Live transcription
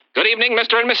Good evening,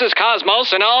 Mr. and Mrs.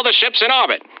 Cosmos and all the ships in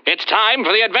orbit. It's time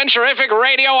for the Adventurific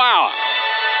Radio Hour.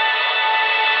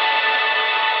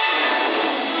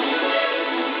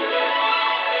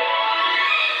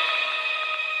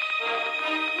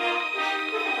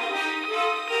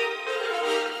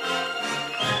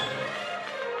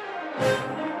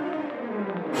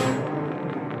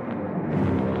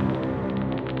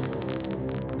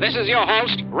 This is your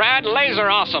host, Rad Laser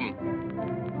Awesome.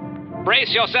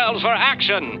 Brace yourselves for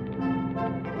action.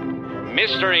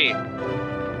 Mystery.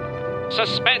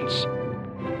 Suspense.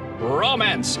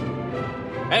 Romance.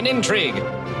 And intrigue.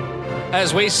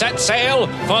 As we set sail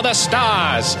for the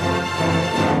stars.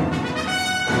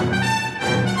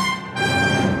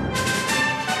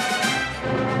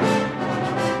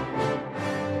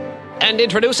 And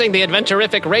introducing the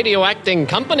Adventurific Radio Acting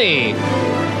Company.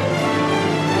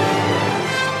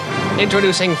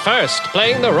 Introducing first,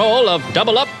 playing the role of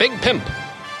Double Up Big Pimp.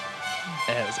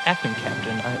 As acting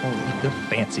captain, I only eat the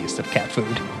fanciest of cat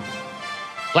food.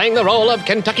 Playing the role of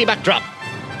Kentucky Backdrop,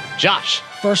 Josh.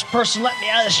 First person let me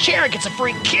out of this chair gets a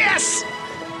free kiss.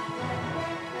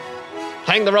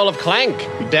 Playing the role of Clank,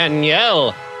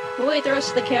 Danielle. Who ate the rest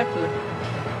of the cat food?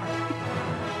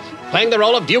 Playing the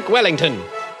role of Duke Wellington,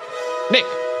 Nick.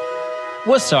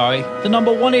 We're sorry, the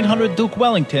number 1-800 Duke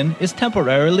Wellington is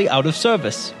temporarily out of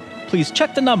service. Please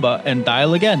check the number and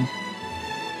dial again.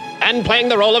 And playing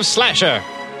the role of Slasher,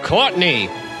 Courtney.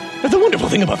 The wonderful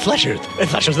thing about slashers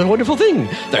are a wonderful thing.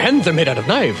 Their hands are made out of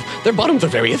knives. Their bottoms are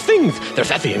various things. They're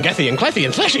sassy and gassy and classy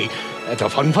and slashy. It's a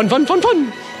fun.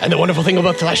 And the wonderful thing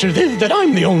about slashers is that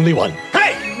I'm the only one.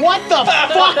 Hey, what the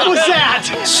fuck was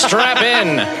that? Strap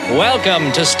in.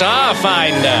 Welcome to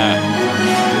Starfinder.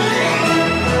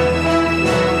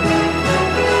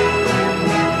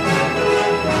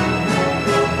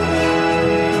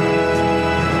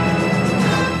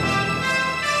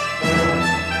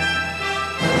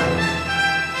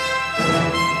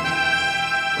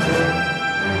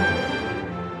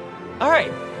 All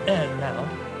right, and now...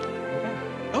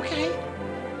 Okay.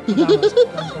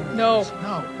 No. No.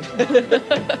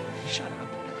 Shut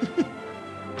up.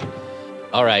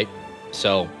 All right,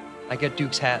 so I get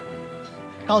Duke's hat.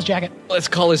 How's jacket? let's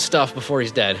call his stuff before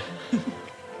he's dead.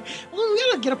 Well, we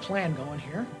gotta get a plan going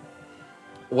here.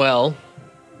 Well,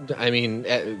 I mean,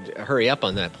 hurry up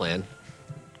on that plan,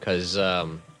 because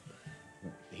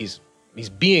he's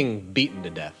being beaten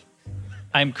to death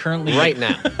I'm currently... right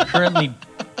now. currently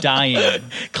dying.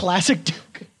 Classic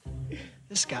Duke.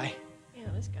 This guy. Yeah,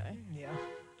 this guy. Yeah.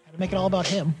 Had to make it all about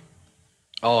him.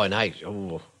 Oh, and I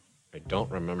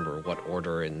don't remember what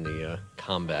order in the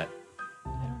combat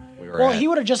we were Well, at. he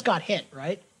would have just got hit,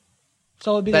 right?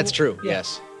 So it'd be That's true. yeah.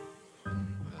 Yes.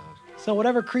 So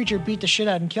whatever creature beat the shit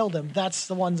out and killed him, that's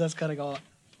the ones that's gonna go up.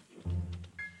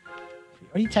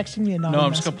 Are you texting me a No,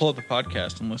 I'm just going to pull up the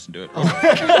podcast and listen to it.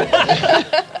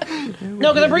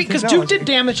 No, because Duke did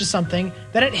damage to something,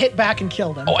 then it hit back and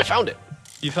killed him. Oh, I found it.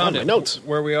 You found my it. notes.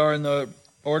 Where we are in the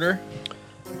order?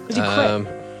 Because he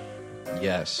crit.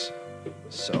 Yes.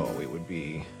 So it would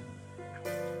be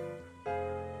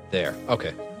there.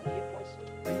 Okay.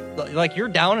 Like, you're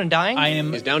down and dying? I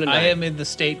am. He's down and I dying. am in the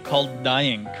state called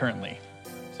dying currently,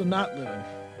 So not living.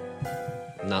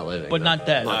 Not living. but not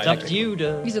dead. Not It's up to you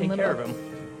to He's in take care of limbo.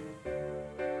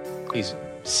 him. He's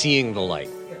seeing the light.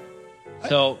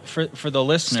 So for the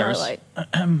listeners, Starlight.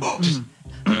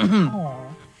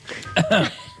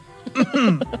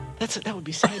 That would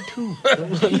be sad too.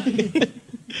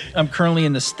 I'm currently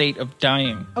in the state of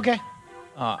dying. Okay.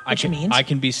 Which means? I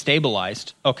can be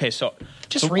stabilized. Okay, so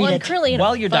Just so read I'm it. currently in a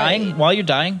while you're fight.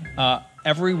 dying,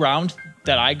 every round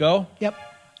that I go, Yep.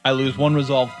 I lose 1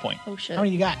 resolve point. Oh, shit. How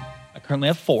many you got? I currently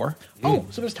have 4. Oh,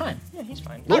 so there's time. Yeah, he's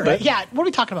fine. All right. Yeah, what are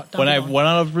we talking about? When I went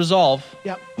out of resolve,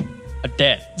 Yep. a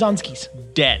dead, Zonskis.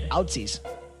 dead. Outsies.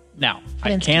 Now I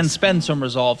Flinskies. can spend some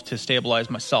resolve to stabilize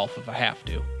myself if I have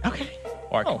to. Okay.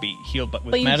 Or I could be healed, but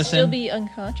with But you'd medicine, still be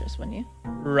unconscious, wouldn't you?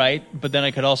 right? But then I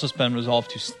could also spend resolve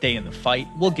to stay in the fight.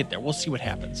 We'll get there. We'll see what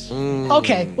happens.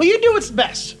 Okay. Well, you do what's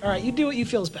best. All right. You do what you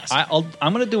feel is best.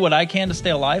 I'm going to do what I can to stay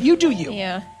alive. you do you.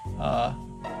 Yeah.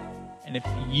 And if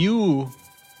you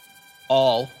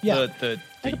all, Yeah. the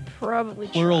I could probably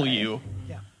plural try. you,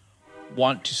 Yeah.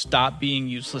 want to stop being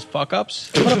useless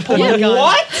fuck-ups, I'm gonna pull my gun.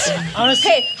 What? Honestly.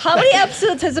 Hey, how many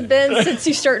episodes has it been since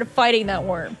you started fighting that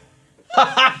worm?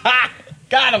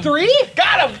 got him. 3?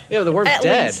 Got him. Yeah, the worm's At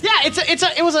dead. least. Yeah.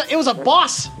 It was a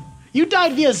boss. You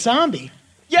died via zombie.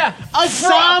 Yeah, A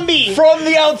zombie. from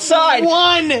the outside.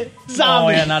 One Oh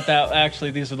zombie. yeah, not that.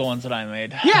 Actually, these are the ones that I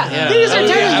made. Yeah, these are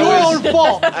Yeah, your I own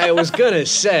fault. I was gonna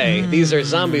say these are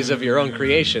zombies of your own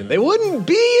creation. They wouldn't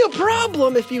be a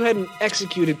problem if you hadn't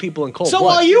executed people in cold So blood.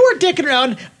 while you were dicking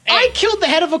around, I killed the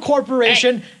head of a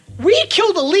corporation. We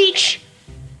killed a leech.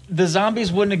 The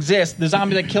zombies wouldn't exist. The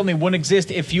zombie that killed me wouldn't exist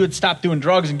if you had stopped doing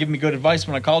drugs and given me good advice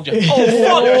when I called you. Oh,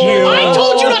 fuck you! I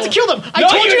told you not to kill them. I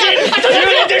told you not. didn't. I told you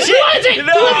not. didn't. Rewind the tape.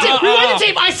 No. Rewind the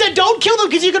tape. I said don't kill them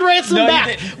because you could ransom them No, you back.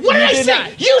 didn't. What did You I did say?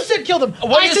 not. You said kill them.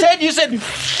 What I you said? You said.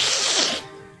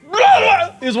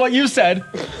 Is what you said.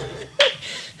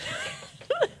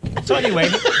 So anyway,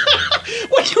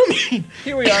 What do you mean?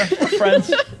 here we are. We're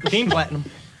friends. Team Platinum.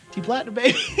 Team Platinum,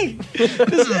 baby.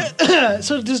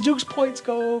 So does Duke's points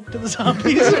go to the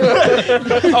zombies?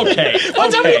 Okay.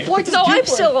 What's how many points? So does Duke I'm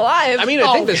still alive. I mean,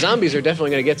 I think the zombies are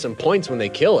definitely gonna get some points when they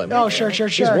kill him. Oh, sure.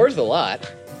 He's worth a lot.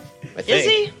 I think. Is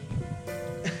he?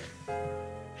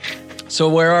 So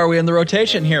where are we in the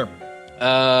rotation here?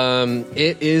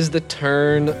 It is the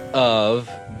turn of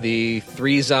the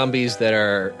 3 zombies that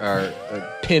are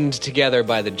pinned together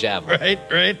by the javelin.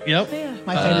 Right. Yep.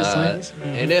 My favorite zombies.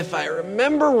 And if I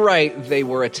remember right, they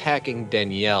were attacking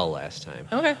Danielle last time.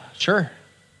 Okay, Sure.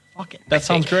 Fuck it. That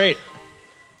sounds great.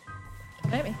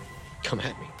 maybe. Come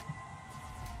at me.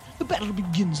 The battle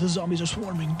begins. The zombies are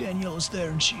swarming. Danielle is there,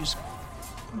 and she's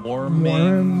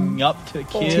Warming up to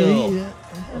kill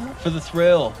for the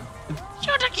thrill.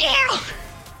 Shoot to kill.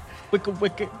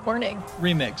 Wicked Warning.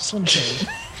 remix. Slim Shady.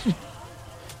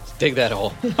 Dig that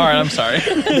hole. All right, I'm sorry.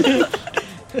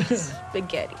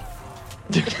 Spaghetti.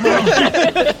 Did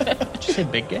you say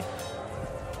big gay?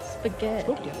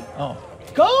 Spaghetti. Oh.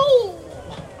 Go.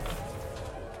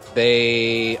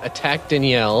 They attack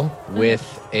Danielle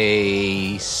with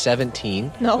a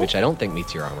 17, No. which I don't think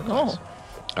meets your armor class. No.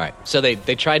 All right, so they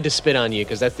tried to spit on you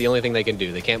because that's the only thing they can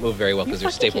do. They can't move very well because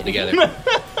they're stapled together.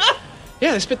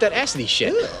 Yeah, they spit that acidy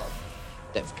shit.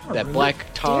 That black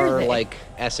tar-like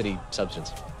acidy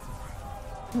substance.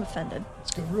 I'm offended.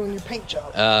 It's gonna ruin your paint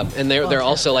job. And they're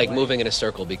also like moving in a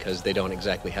circle because they don't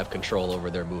exactly have control over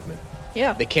their movement.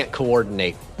 Yeah. They can't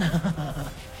coordinate.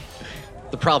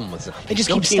 The problem with zombies. They just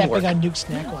no keep teamwork. stepping on Duke's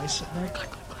neck while he's sitting there. Clack,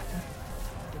 clack, clack.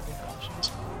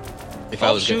 If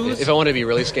I wanted to be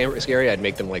really scary, I'd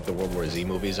make them like the World War Z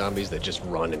movie zombies that just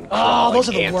run and crawl Oh, those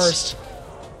like are the ants, worst.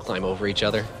 climb over each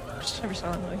other. Never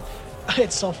saw that movie.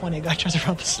 It's so funny. A guy turns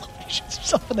around the slow and shoots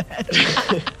himself in the head.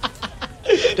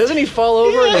 Doesn't he fall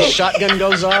over and his shotgun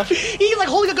goes off? He's like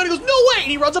holding a gun. He goes, "No way!"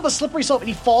 And he runs up a slippery slope and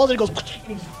he falls and he goes,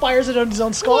 and he fires it on his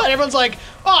own skull. And everyone's like,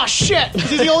 "Oh shit!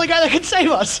 He's the only guy that can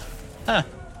save us." What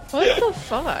the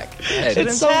fuck?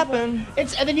 Accidents happen.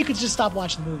 It's and then you could just stop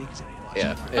watching the movie because you didn't watch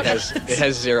Yeah, it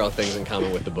has 0 things in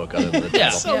common with the book other than the Yeah.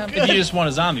 title. Yeah. If you just want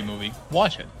a zombie movie,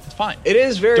 watch it. It's fine. It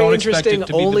is very Don't expect it interesting to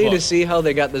be the only to book. see how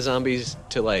they got the zombies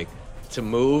to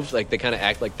move. Like they kind of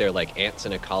act like they're like ants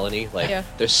in a colony. Like Yeah.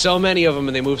 there's so many of them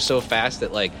and they move so fast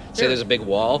that like say there's a big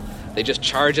wall, they just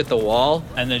charge at the wall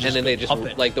And then they just up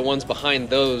it. like the ones behind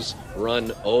those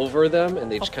run over them and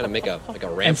they just kind of make a ramp And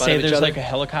out say of each there's other. like a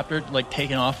helicopter like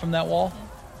taking off from that wall.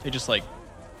 They just like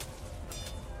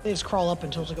They just crawl up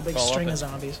until it's like a big Crawl up string it. of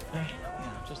zombies.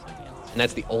 just like ants. And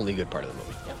that's the only good part of the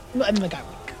movie. And then the guy.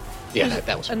 Yeah,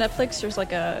 that was On Netflix, there's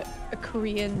like a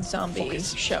Korean zombie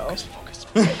show.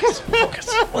 Focus.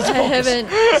 I haven't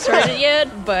started yet,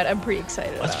 but I'm pretty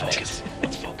excited about it.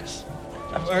 Let's focus.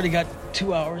 I've already got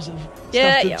 2 hours of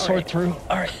Yeah, stuff to yeah, sort alright. through.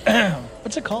 All right.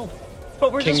 What's it called?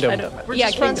 But we're Kingdom. I don't know. We're Yeah,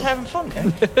 just friends Kingdom. having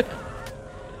fun, man.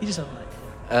 You just don't like.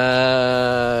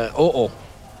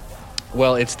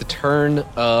 Well, it's the turn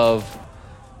of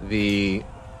the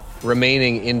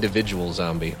remaining individual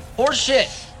zombie. Or shit.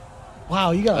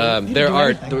 Wow, you got. you can do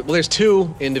anything. There's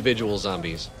 2 individual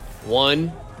zombies.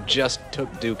 One just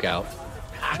took Duke out.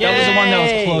 That was the one that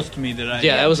was Yay. close to me that I.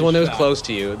 Yeah, that was the one that was shot. close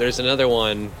to you. There's another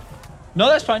one No,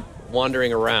 that's fine.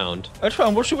 wandering around, That's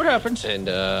fine. We'll see what happens. and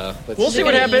let's We'll see. see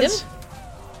what gonna eat happens. him?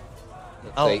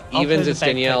 Say I'll evens play it's the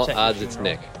Danielle, bagpipes odds section it's roll.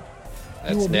 Nick. You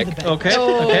That's will be Nick. the best. Okay.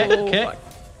 Oh, Okay.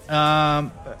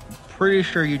 fuck. Pretty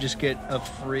sure you just get a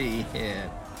free hit.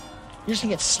 You're just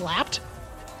gonna get slapped.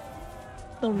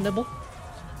 Little nibble.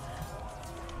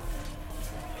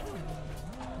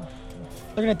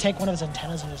 They're gonna take one of his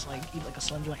antennas and just like eat like a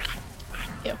Slim Jim. Like,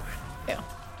 Yeah. Yeah.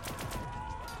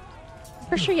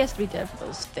 Pretty sure he has to be dead for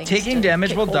those things. Taking to damage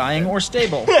get while cold. dying or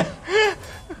stable.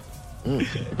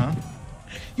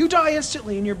 you die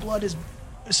instantly and your blood is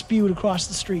spewed across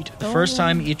the street. The first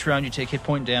time each round you take hit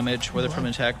point damage, whether from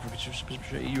an attack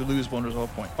or you lose 1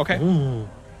 resolve point. Okay.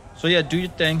 So yeah, do your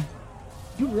thing.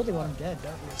 You really want him dead,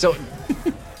 don't you? So,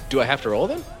 do I have to roll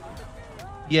then?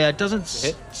 Yeah, it doesn't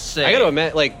Hit? say. I gotta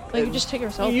imagine, Like, you just take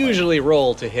yourself. you usually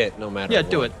roll to hit no matter Yeah,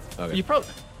 what. do it. Okay. You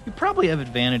probably have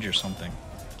advantage or something.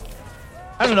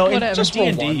 I don't know. In Whatever. just Roll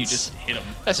D&D, you once. just hit them.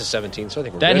 That's a 17, so I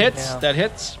think we're That good. hits. Yeah. That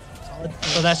hits.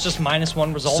 So that's just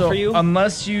 -1 result So for you?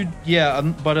 unless you,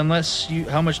 but unless you,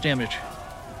 how much damage?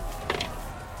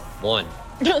 1.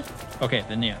 Okay,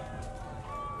 then yeah.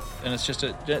 Then it's just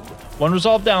one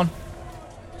resolve down.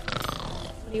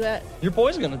 Where you at? Your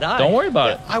boy's gonna die. Don't worry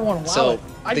about it. I want to wow So it.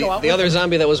 I go out the with other him.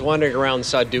 zombie that was wandering around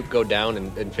saw Duke go down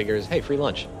and figures, hey, free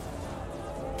lunch.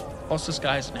 Plus, this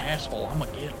guy's an asshole. I'm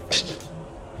gonna get him.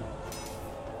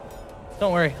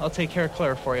 Don't worry, I'll take care of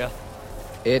Claire for you.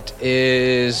 It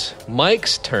is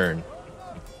Mike's turn.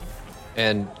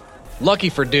 And lucky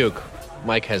for Duke,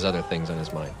 Mike has other things on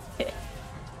his mind.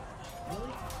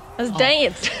 Let's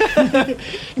dance.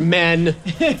 Men.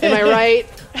 Am I right?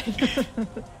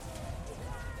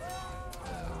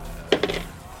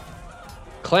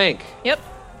 Clank. Yep.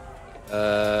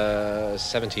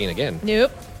 17 again.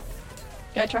 Nope.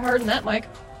 Gotta try harder than that, Mike.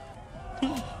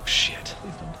 Shit.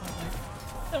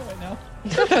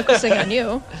 He's not focusing on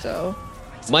you, so.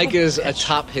 Mike is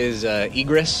atop his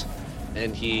egress,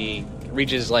 and he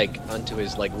reaches like onto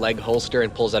his like leg holster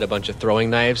and pulls out a bunch of throwing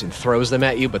knives and throws them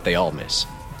at you, but they all miss.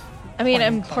 I mean,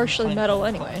 I'm partially metal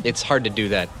anyway. It's hard to do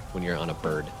that when you're on a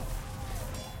bird.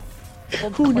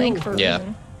 Old clank for a Yeah.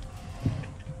 reason.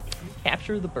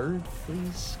 Capture the bird,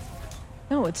 please.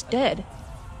 No, it's dead.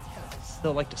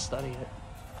 Still like to study it.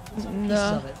 Pieces No.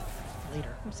 of it later.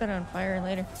 I'm set it on fire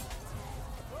later.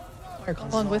 Fire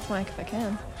cleanses Along it with Mike if I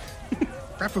can. all.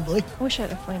 Preferably. I wish I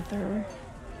had a flamethrower.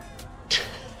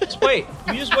 Just wait.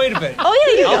 You just wait a bit.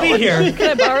 Oh, yeah, you I'll got be one. here. Can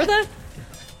I borrow that?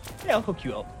 Yeah, I'll hook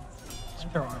you up.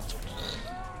 Spare arms.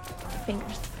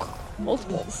 Fingers.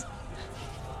 Multiples.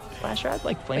 Flash rod?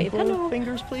 Like Wait, flamethrower hello.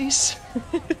 fingers, please.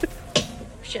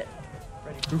 Shit.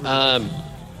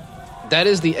 That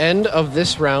is the end of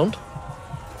this round.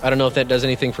 I don't know if that does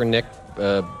anything for Nick,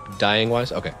 dying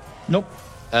wise. Okay. Nope.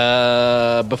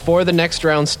 Before the next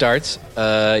round starts,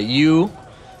 you,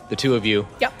 the two of you,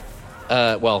 Yep.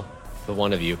 well, the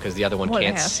one of you, because the other one One and a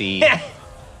can't half. see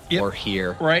Yep. or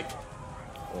hear Right.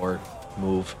 or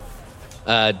move.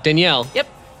 Danielle, Yep.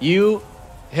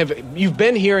 you've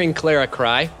been hearing Clara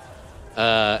cry,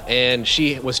 and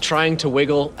she was trying to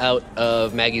wiggle out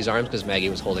of Maggie's arms because Maggie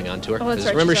was holding on to her. Oh, that's 'Cause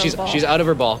right, remember, she's out of she's ball. out of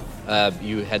her ball.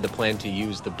 You had the plan to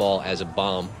use the ball as a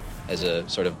bomb, as a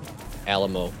sort of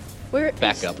Alamo. Where is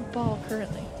Back up. the ball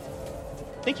currently?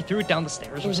 I think you threw it down the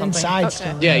stairs It or was something. inside Okay.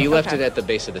 still. Yeah, you left Okay. it at the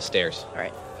base of the stairs All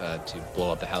right. to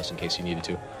blow up the house in case you needed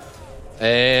to.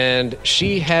 And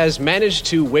she has managed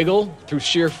to wiggle through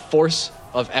sheer force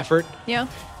of effort Yeah.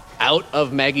 out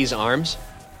of Maggie's arms,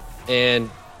 and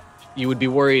you would be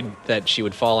worried that she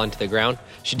would fall onto the ground.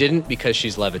 She didn't because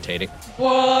she's levitating.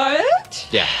 What?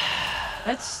 Yeah,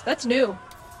 That's new.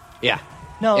 yeah.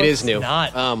 No, it is it's new.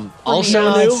 not. Also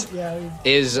No, new it's- yeah,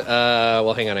 is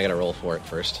well, hang on, I gotta roll for it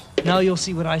first. Now you'll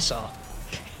see what I saw.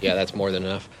 Yeah, that's more than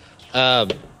enough.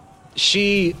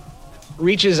 She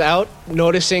reaches out,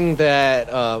 noticing that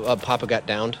Papa got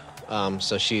downed,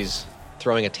 so she's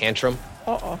throwing a tantrum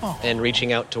and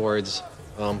reaching out towards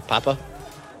Papa,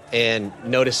 and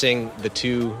noticing the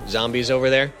two zombies over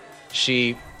there.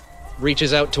 She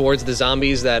reaches out towards the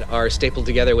zombies that are stapled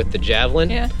together with the javelin,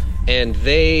 Yeah. and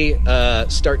they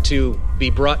start to be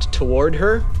brought toward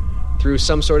her through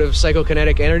some sort of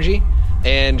psychokinetic energy,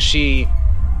 and she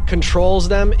controls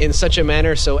them in such a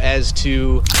manner so as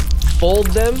to fold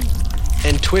them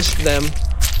and twist them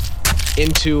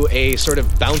into a sort of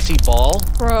bouncy ball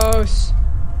Gross.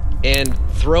 and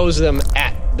throws them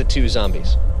at the two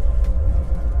zombies.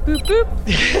 Boop boop.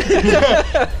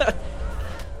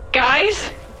 Guys,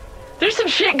 there's some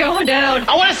shit going down.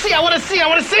 I want to see! I want to see! I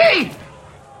want to see!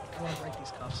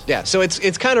 Yeah, so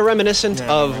it's kind of reminiscent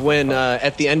of when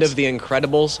at the end of The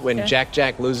Incredibles, when Okay.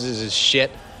 Jack loses his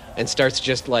shit and starts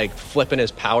just like flipping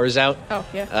his powers out. Oh,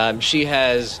 yeah. She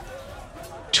has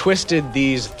twisted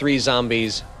these three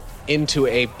zombies into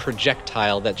a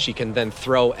projectile that she can then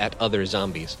throw at other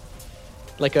zombies,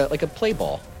 like a play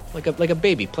ball, like a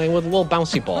baby playing with a little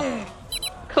bouncy ball.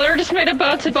 Claire just made a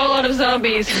bouncy ball out of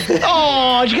zombies.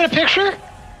 Oh, did you get a picture?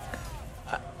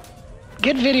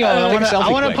 Get video. I take a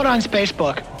selfie want to quick. put it on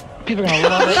Facebook. People are going to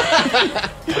love it.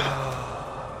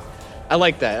 I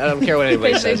like that. I don't care what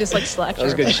anybody Basically says. just like slapped That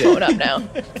was her good with shit. phone up now.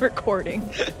 Recording.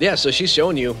 Yeah, so she's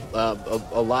showing you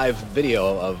a live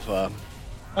video of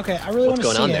Okay, I really what's want to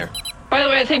see going on it. there. By the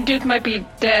way, I think Duke might be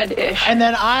dead-ish. And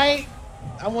then I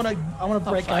want to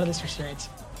break fuck. out of this restraints.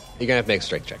 You're gonna have to make a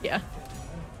strength check. Yeah.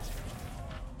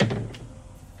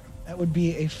 That would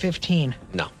be a 15.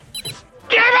 No.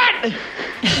 Damn it!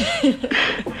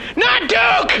 Not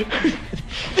Duke!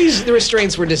 The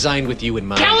restraints were designed with you in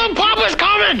mind. Tell him Papa's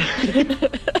coming!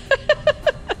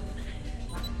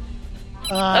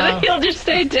 I think he'll just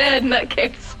stay dead in that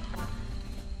case.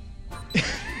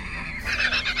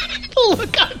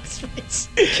 Look on his face.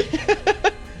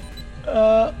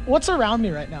 What's around me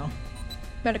right now?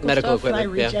 Medical stuff. Can I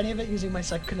equipment. reach any of it using my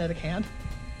psychokinetic hand?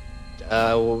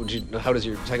 How does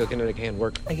your psychokinetic hand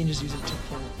work? I can just use it to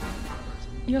pull.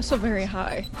 You're also very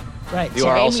high. Right. You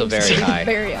are also very high.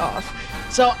 Very off.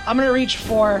 So I'm gonna reach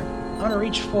for.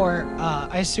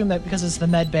 I assume that because it's the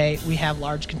med bay, we have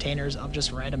large containers of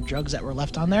just random drugs that were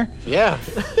left on there. Yeah.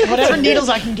 Whatever needles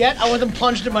I can get, I want them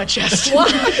plunged in my chest.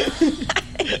 What?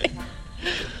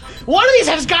 One of these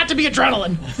has got to be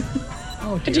adrenaline.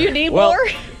 Oh, dear. Do you need Well, more?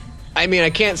 I mean, I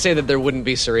can't say that there wouldn't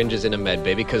be syringes in a med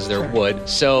bay because there would.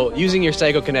 So using your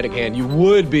psychokinetic hand, you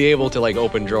would be able to like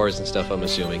open drawers and stuff, I'm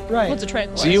assuming. Right. What's a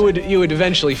tranquilizer? So you would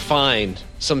eventually find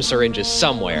some syringes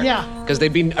somewhere. Yeah. Because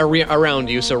they'd be around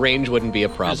you, so range wouldn't be a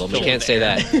problem. You can't say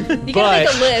that. You gotta make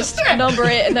but a list, number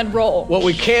it, and then roll. what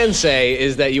we can say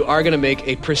is that you are going to make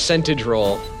a percentage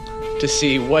roll to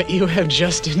see what you have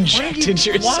just injected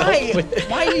yourself with.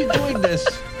 Why are you doing this?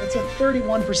 It's at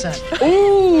 31%.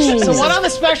 Ooh. So what on the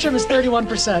spectrum is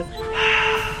 31%?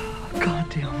 God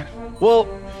damn it. Well,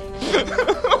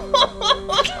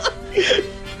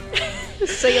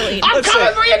 Saline. I'm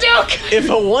coming for you, Duke! if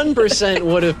a 1%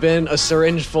 would have been a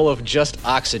syringe full of just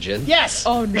oxygen, Yes.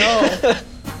 Oh no.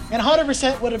 And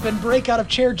 100% would have been breakout of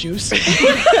chair juice. What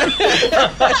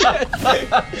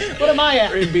am I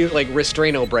at? it'd be like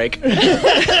restraino break.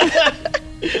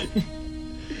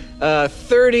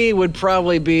 30 would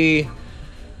probably be.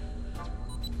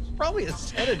 Probably a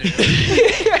sedative.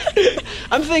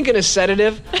 I'm thinking a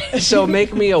sedative, so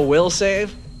make me a will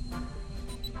save.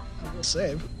 We'll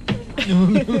save.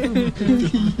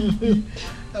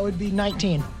 That would be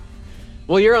 19.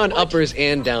 Well, you're on uppers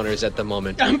and downers at the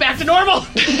moment. I'm back to normal.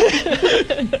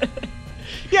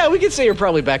 Yeah, we could say you're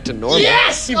probably back to normal.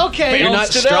 Yes. Okay. You're not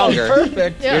Bounced it out. stronger.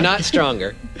 Perfect. Yeah. You're not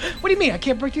stronger. What do you mean? I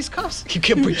can't break these cuffs. You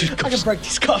can't break your I can break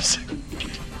these cuffs.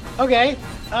 Okay.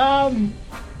 How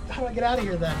do I get out of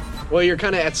here then? Well, you're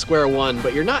kind of at square one,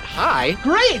 but you're not high.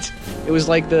 Great. It was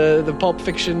like the Pulp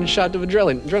Fiction shot of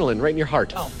adrenaline right in your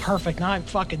heart. Oh, perfect. Now I'm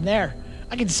fucking there.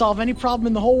 I can solve any problem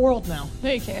in the whole world now.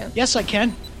 No, you can't. Yes, I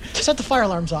can. Set the fire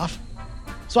alarms off.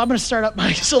 So I'm going to start up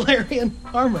my Solarian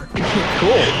armor. Cool.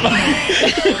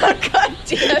 God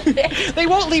damn it. They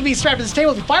won't leave me strapped to this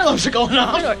table if the fire alarms are going I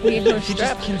off. don't need no You just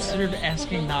strap. considered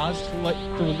asking Nas to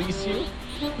release you?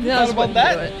 That's about what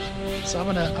that? do it. So I'm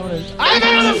gonna.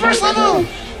 I'm on the first level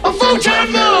of Photon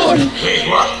Moon. Wait,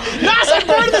 what? Nas, I'm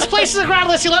bored of this place to the ground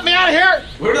unless you let me out of here.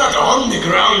 We're not on the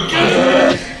ground,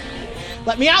 kid.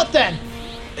 Let me out then.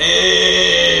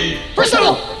 First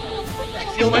level. I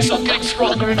feel myself getting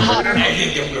stronger and hotter. I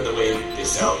think I'm gonna wait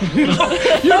this out. You're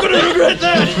gonna regret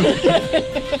that.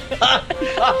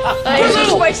 Here's a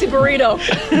spicy burrito.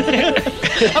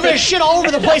 I'm gonna shit all over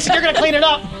the place and you're gonna clean it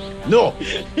up. No.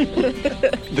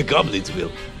 The goblins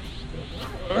will.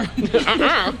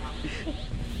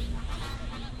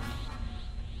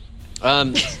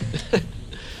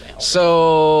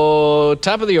 So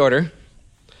top of the order,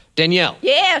 Danielle.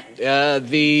 Yeah.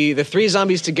 The three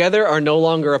zombies together are no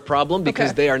longer a problem because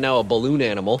Okay. they are now a balloon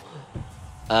animal.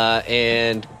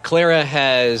 And Clara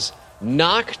has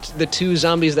knocked the two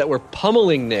zombies that were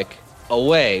pummeling Nick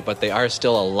away, but they are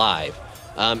still alive.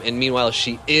 And meanwhile,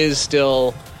 she is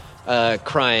still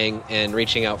crying and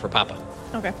reaching out for Papa.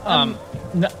 Okay.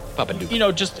 Papa Duke. You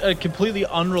know, just a completely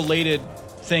unrelated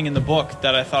thing in the book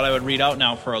that I thought I would read out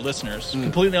now for our listeners.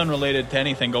 Completely unrelated to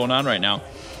anything going on right now.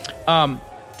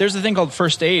 There's a thing called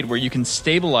first aid where you can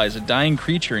stabilize a dying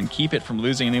creature and keep it from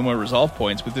losing any more resolve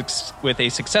points with a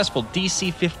successful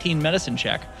DC 15 medicine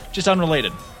check. Just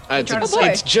unrelated.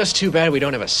 It's just too bad we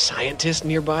don't have a scientist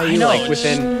nearby you, know. like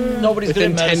within Nobody's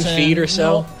within good at 10 medicine. feet or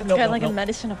so. No, Got like a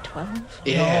medicine of 12.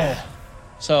 Yeah.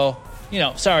 So, you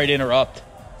know, sorry to interrupt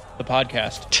the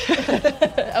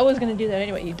podcast. I was gonna do that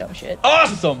anyway, you dumb shit.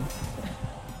 Awesome!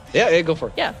 Yeah, go for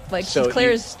it. Yeah, like So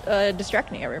Claire's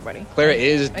distracting everybody. Clara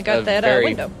is I got a that very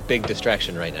window. big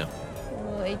distraction right now.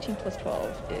 Well, 18 plus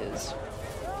 12 is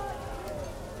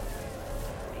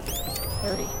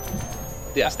 30.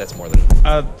 Yes, that's more than.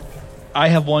 I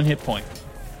have 1 hit point.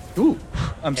 Ooh.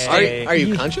 I'm Are, stable. are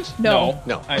you conscious? No.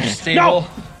 No. I'm stable.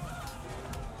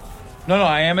 No,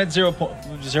 I am at 0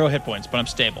 hit points, but I'm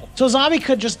stable. So zombie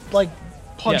could just like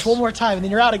punch Yes. one more time and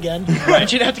then you're out again. And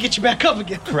she'd have to get you back up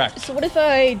again. Correct. So what if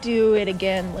I do it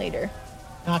again later?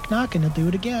 Knock knock and he'll do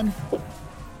it again.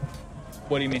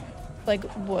 What do you mean? Like,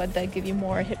 would that give you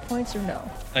more hit points or no?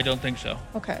 I don't think so.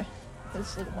 Okay.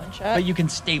 This is like one shot. But you can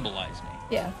stabilize me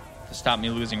Yeah. to stop me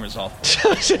losing resolve.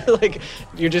 Like,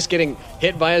 you're just getting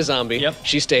hit by a zombie. Yep.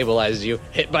 She stabilizes you.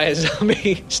 Hit by a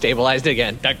zombie. Stabilized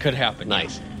again. That could happen.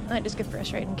 Nice. I just get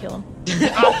frustrated and kill him.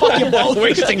 I'll fuck you both.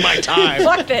 Wasting my time.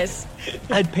 Fuck this.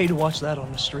 I'd pay to watch that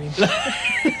on the stream.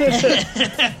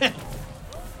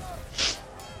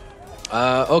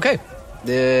 Okay.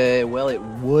 Well, it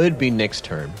would be Nick's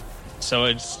turn. So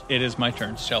it is my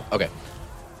turn still. Okay.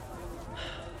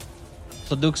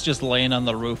 So Duke's just laying on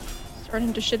the roof.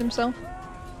 Starting to shit himself.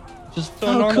 Just a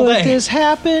How normal could day. this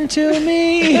happen to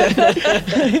me?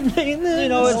 You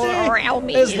know,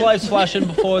 his life's flashing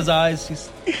before his eyes. He's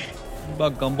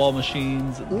about gumball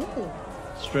machines, and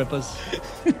strippers,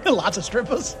 Lots of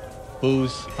strippers.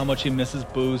 booze. How much he misses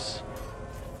booze.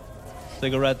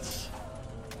 Cigarettes.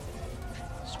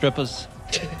 Strippers.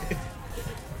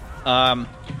 I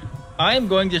am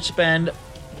going to spend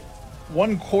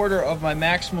 1/4 of my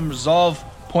maximum resolve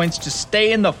points to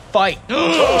stay in the fight.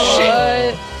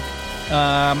 But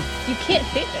you can't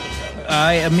hit anything.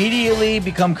 I immediately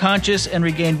become conscious and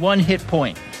regain 1 hit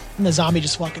point. And the zombie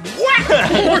just fucking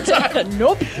whack! More time.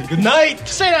 Nope. Good night.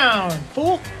 Sit down,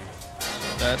 fool.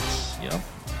 That's, yep.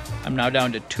 I'm now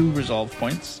down to 2 resolve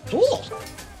points. Cool.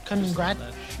 Congrats.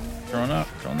 Throwing that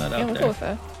Yeah, out we'll there. go with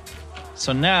that.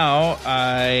 So now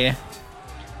I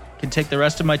can take the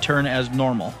rest of my turn as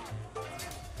normal.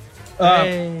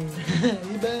 Hey.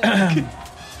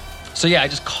 So yeah, I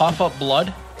just cough up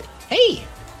blood. Hey.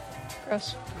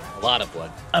 Gross. A lot of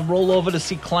blood. I roll over to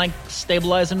see Clank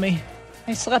stabilizing me.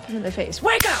 I slap him in the face.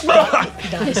 Wake up! He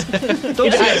dies.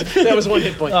 That was 1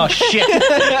 hit point. Oh shit!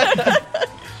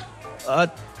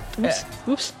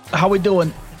 Oops. How we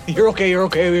doing? You're okay. You're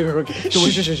okay. You're okay.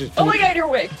 Oh my god, you're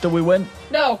awake. Did we win?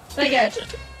 No, not yet.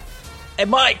 Hey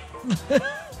Mike,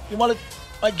 you want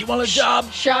a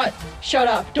job? Shut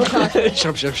up. Don't talk to him.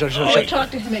 Shut Don't up.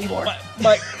 talk to him anymore.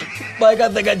 Mike, I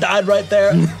think I died right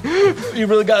there. You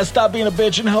really gotta stop being a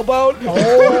bitch and help out.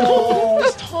 Oh,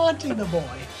 he's taunting the boy.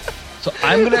 So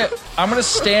I'm gonna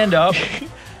stand up,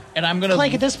 and I'm gonna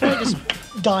Clank, at this point, just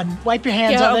done. Wipe your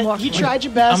hands Yeah, I'm on it. walking You away. tried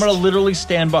your best. I'm gonna literally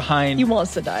stand behind He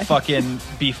wants to die. fucking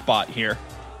Beefbot here,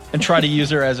 and try to use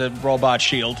her as a robot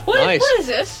shield. What? Nice. What is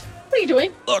this? What are you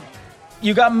doing? Look,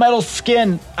 you got metal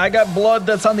skin. I got blood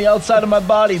that's on the outside of my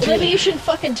body. Maybe Too. you shouldn't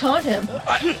fucking taunt him.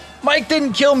 Mike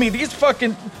didn't kill me. These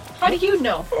fucking. How do you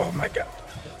know? Oh my god.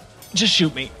 Just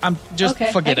shoot me. I'm just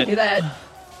Okay, forget I can it. do that.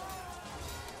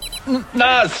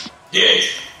 Nas. Yes.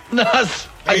 Nas.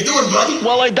 How you doing, buddy?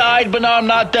 Well, I died, but now I'm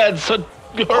not dead. So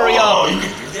hurry Oh, up. you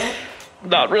can do that?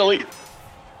 Not really.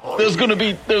 There's gonna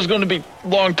be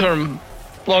long-term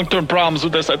problems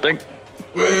with this, I think.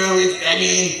 Well, I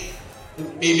mean,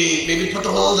 maybe put a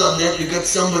hold on that. We got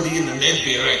somebody in the med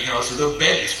bay right now, so the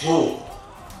bed is full.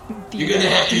 You're gonna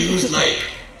have to use, like...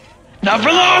 Not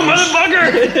for long,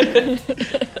 motherfucker!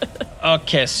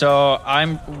 Okay, so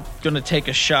I'm gonna take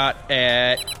a shot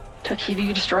at. Tucky,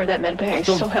 you destroyed that med bag,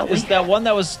 so help me. Is that one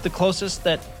that was the closest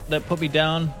that put me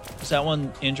down? Is that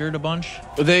one injured a bunch?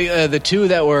 The 2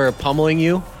 that were pummeling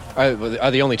you are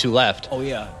the only 2 left. Oh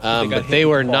yeah. But they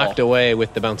were knocked away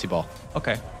with the bouncy ball.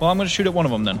 Okay. Well, I'm gonna shoot at one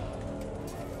of them then,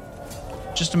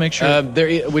 just to make sure.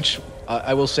 Which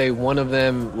I will say one of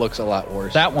them looks a lot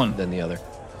worse. That one. than the other.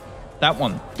 That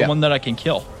one, the Yeah. one that I can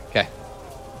kill. Okay.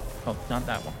 Oh, not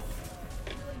that one.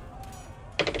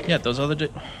 Yeah, those other.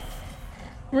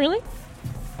 Really?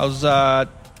 How's a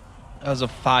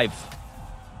 5?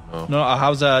 No,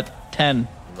 how's a 10?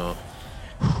 No.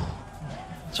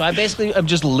 So I'm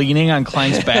just leaning on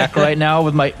Clank's back right now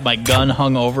with my gun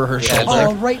hung over her shoulder.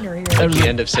 Oh, right in her ear. At the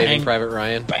end of Saving Bang. Private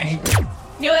Ryan. Bang.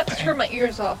 You know, I have to turn my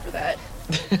ears off for that.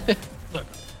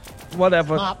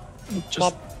 Whatever. Mop.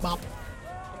 Just Mop.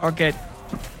 okay.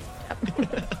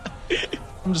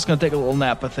 I'm just gonna take a little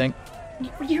nap, I think.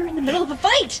 You're in the middle of a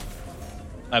fight.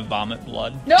 I vomit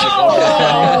blood. No!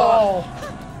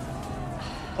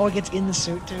 Oh, it gets in the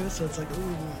suit too, so it's like,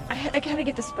 ooh. I gotta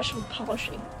get the special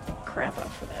polishing crap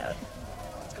out for that.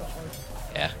 Let's go for it.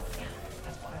 Yeah.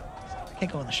 That's wild. I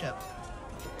can't go on the ship.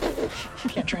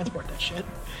 Can't transport that shit.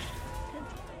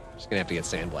 Just gonna have to get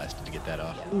sandblasted to get that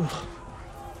off.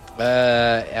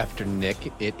 After Nick,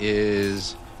 it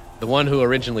is the one who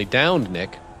originally downed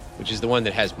Nick, which is the one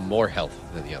that has more health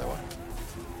than the other one.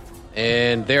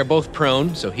 And they're both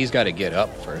prone, so he's got to get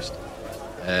up first.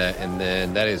 And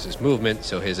then that is his movement,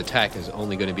 so his attack is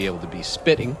only going to be able to be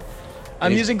spitting. I'm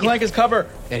And using Clank as cover.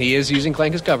 And he is using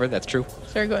Clank as cover, that's true.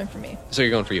 So you're going for me. So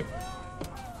you're going for you.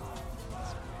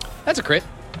 That's a crit.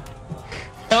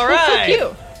 All Well, fuck right.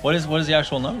 you. What is the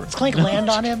actual number? Does Clank land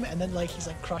on him and then like he's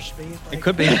like crushed me? Like, It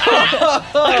could be.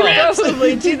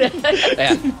 Probably do that.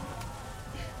 Yeah.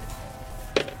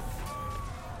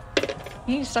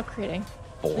 You need to stop creating.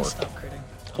 4. stop critting.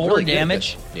 4 Really good at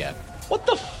damage. this. Yeah. What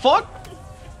the fuck?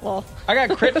 Well, I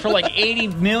got crit for like 80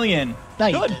 million. No,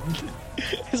 you didn't.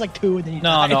 It's like 2 and then you No,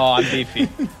 died. no, I'm beefy. I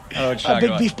don't know what you're A talking big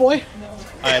about. beef boy.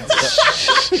 I had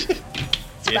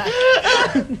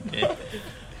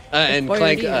And Boy,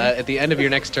 Clank, you're at the end of your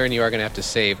next turn, you are going to have to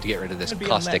save to get rid of this be on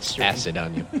caustic that stream. acid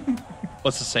on you.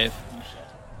 What's the save?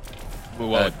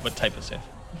 What type of save?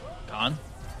 Gone?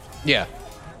 Yeah.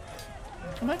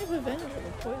 I might have advantage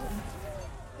over poison.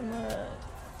 I'm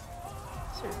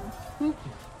certain.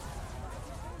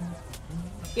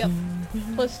 Yep.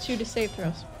 +2 to save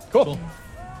throws. Cool.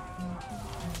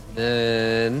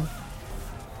 Then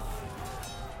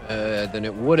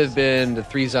it would have been the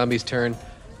 3 zombies' turn.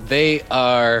 They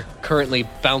are currently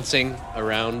bouncing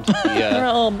around They're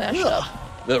all mashed up.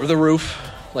 the roof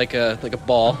like a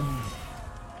ball.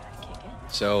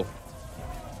 So,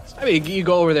 I mean, you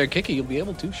go over there, kick it. You'll be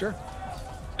able to, sure.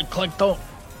 Clank, don't.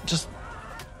 Just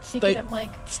Sneak Stay- it up, Mike.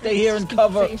 stay here and Sneak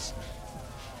cover. face.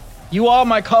 You are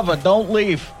my cover. Don't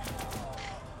leave.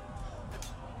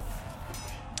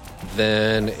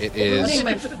 Then it Ruining is.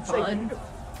 my fun.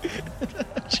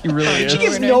 She really She is.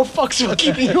 gives no fucks about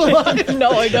keeping you alive. No,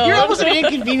 I don't. You're almost an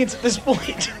inconvenience at this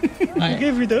point. I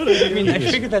mean, I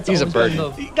figured that's He's a always been burden.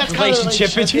 the That's kind of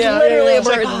relationship like, between. Literally a It's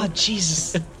like, burden. oh,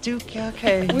 Jesus. Duke, yeah,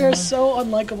 okay. we are so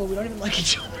unlikable. We don't even like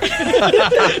each other.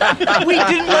 We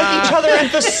didn't like each other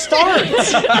at the start.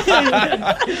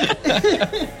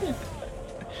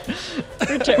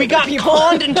 We got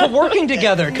conned into working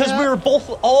together because we were both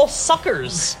all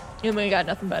suckers. And we got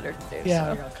nothing better to do. Yeah,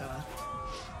 so. we got kind of.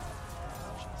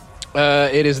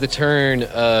 It is the turn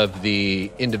of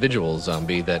the individual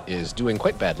zombie that is doing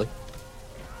quite badly.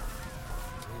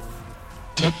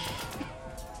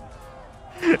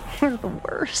 We're the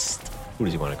worst. Who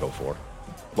does he want to go for?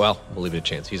 Well, we'll leave it a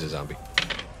chance. He's a zombie.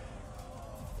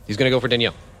 He's going to go for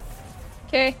Danielle.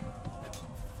 Okay.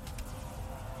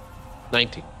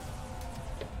 19.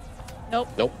 Nope.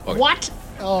 Nope. Okay. What?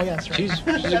 Oh, yeah, that's right. She's a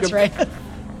That's good- right.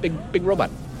 Big robot.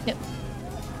 Yep.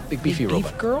 Big beefy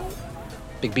robot. Girl?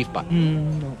 Big beef bot.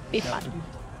 Beef bot.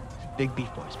 Big beef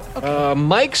boys.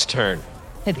 Mike's turn.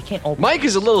 Hey, they can't all. Mike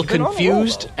is a little Been on the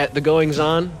confused roll, at the goings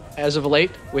on as of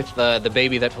late with the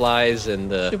baby that flies and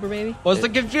the. Super baby. What's the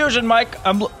confusion, Mike?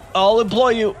 I'll employ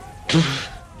you.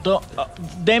 Don't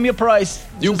damn your price.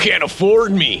 You can't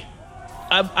afford me.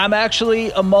 I'm actually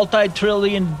a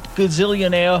multi-trillion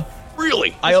gazillionaire.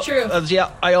 Really? That's true. Yeah,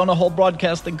 I own a whole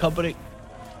broadcasting company.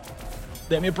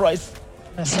 Damn your price.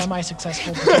 A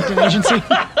semi-successful detective agency.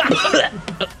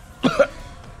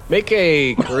 Make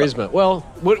a charisma. Well,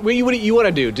 what do you want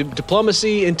to do?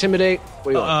 Diplomacy, intimidate? What do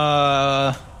you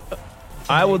want?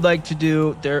 I would like to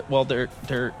do there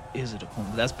is a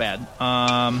diploma. That's bad.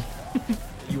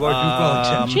 You are Duke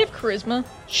Wellington. Does she have charisma?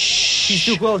 He's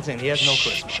Duke Wellington. He has no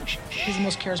charisma. He's the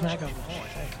most charismatic of them all,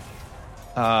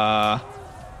 I think.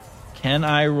 Can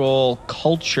I roll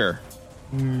culture?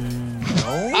 I'm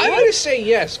going to say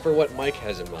yes for what Mike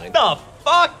has in mind. The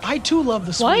fuck? I too love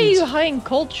the Swedes. Why are you hiding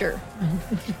culture?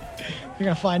 You're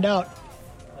gonna find out.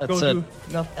 That's Go a to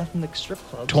enough ethnic strip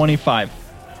clubs. 25.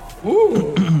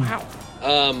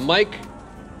 Mike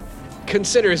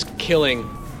considers killing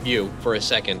you for a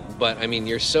second, but I mean,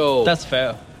 you're so That's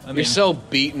fair. I mean, you're so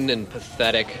beaten and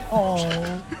pathetic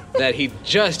Oh, that he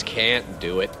just can't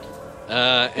do it. wait,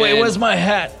 and- where's my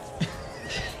hat?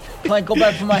 Can I go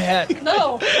back for my hat?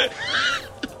 No.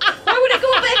 Why would I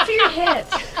go back for your hat?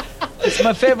 It's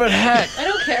my favorite hat. I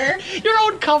don't care. your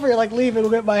own cover. You're like, leave it. Go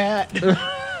get my hat.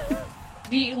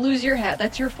 If you lose your hat,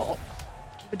 that's your fault.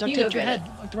 But duct You tape go to your get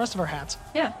head, like the rest of our hats.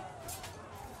 Yeah.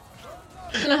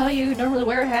 Isn't that how you normally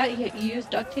wear a hat? You use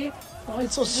duct tape? Oh,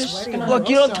 it's so sweaty. gonna- Look,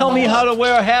 you don't tell me how to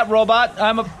wear a hat, robot.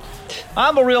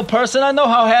 I'm a real person. I know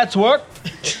how hats work.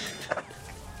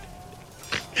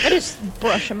 I just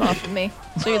brush him off of me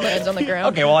so he lands on the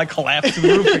ground. Okay, well, I collapse to the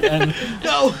roof again.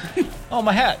 No. Oh,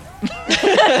 my hat.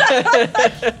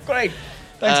 Great.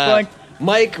 Thanks,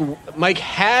 Blank. Mike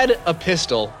had a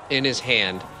pistol in his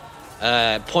hand,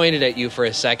 pointed at you for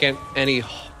a second, and he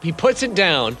puts it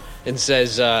down and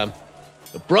says, "The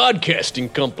broadcasting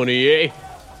company, eh?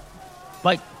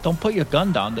 Mike, don't put your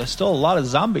gun down. There's still a lot of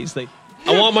zombies. I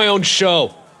want my own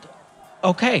show."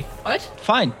 Okay, What?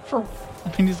 fine. For I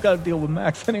mean, he's got to deal with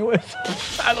Max anyways.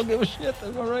 I don't give a shit.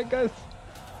 That's all right, guys.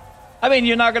 I mean,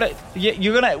 you're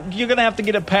gonna have to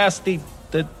get it past the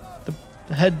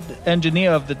head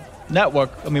engineer of the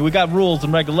network. I mean, we got rules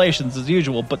and regulations as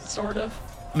usual, but sort of.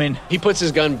 I mean, He puts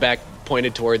his gun back,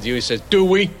 pointed towards you. He says, "Do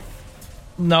we?"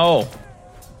 No.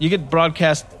 You can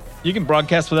broadcast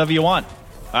whatever you want.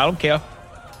 I don't care.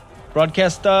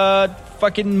 Broadcast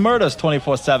fucking murders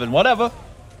 24/7, whatever.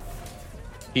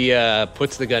 He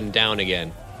puts the gun down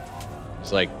again.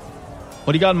 He's like,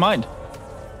 What do you got in mind?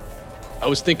 I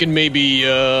was thinking maybe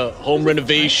home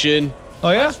renovation, Oh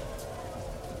yeah?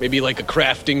 maybe like a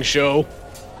crafting show,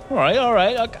 All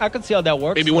right. I can see how that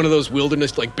works. maybe one of those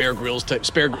wilderness like Bear Grylls type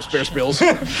spare spills.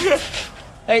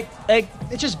 Hey,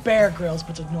 It's just Bear Grylls,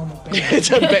 but it's a normal bear. It's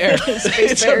a bear.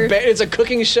 It's a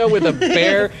cooking show with a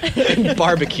bear and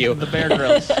barbecue. the Bear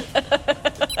Grylls.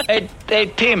 hey,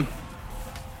 team.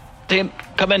 Team,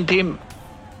 come in, team.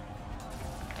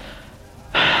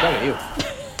 Probably you.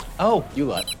 Oh, You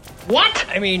lot. what?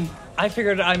 I mean, I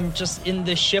figured I'm just in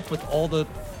this ship with all the.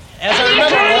 As I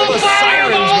remember, all the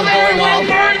sirens were going off.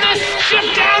 Burn this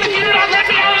ship down if you do not let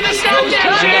me out of this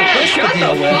Shut the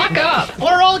Fuck up.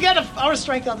 We're all getting our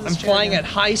strength on this I'm chair flying now. at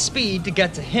high speed to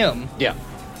get to him. Yeah.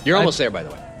 You're almost there, by the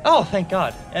way. Oh, thank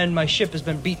God! And my ship has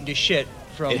been beaten to shit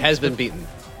from. It has been beaten.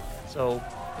 So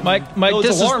Mike, those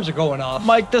this alarms are going off.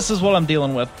 Mike, this is what I'm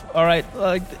dealing with. All right,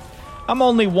 like, I'm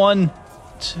only 1,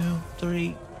 2,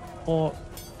 3, 4.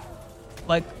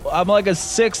 Like, I'm like a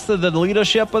sixth of the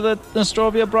leadership of the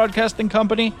Nostrovia Broadcasting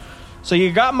Company. So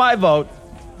you got my vote,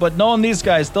 but knowing these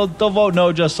guys, they'll vote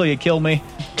no just so you kill me.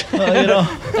 You know?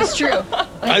 That's true.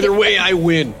 Either way, I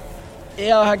win.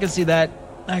 Yeah, I can see that.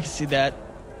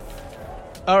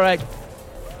 All right,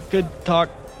 good talk.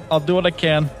 I'll do what I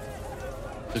can.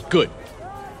 It's good.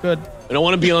 Good. And I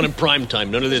want to be on in prime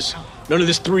time. None of this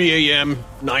 3 a.m.,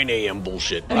 9 a.m.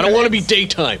 bullshit. I don't want to be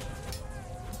daytime.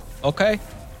 Okay.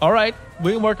 All right.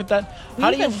 We can work with that. How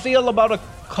do you feel about a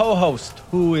co-host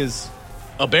who is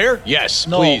A bear? Yes,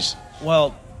 no? please.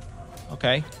 Well,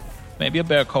 okay, maybe a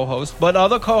bear co-host, but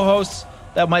other co-hosts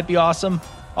that might be awesome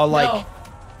are like,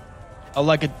 are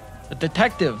like a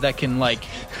detective that can like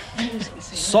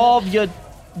solve your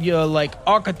like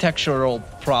architectural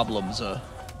problems,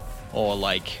 or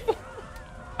like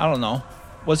I don't know.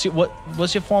 What's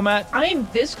your format? I'm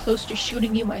this close to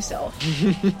shooting you myself.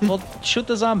 Well, shoot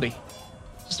the zombie.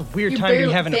 Just a weird You're time to be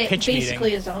barely- having a pitch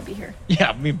basically meeting. a zombie here. Yeah,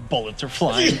 I mean bullets are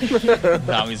flying,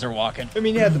 zombies are walking. I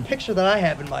mean, yeah, the picture that I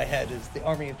have in my head is the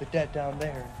Army of the Dead down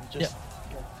there. Just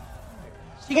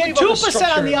You get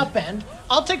 2% on the up end.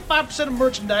 I'll take 5% of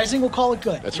merchandising. We'll call it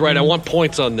good. That's right. I want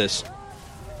points on this.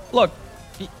 Look,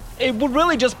 it would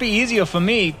really just be easier for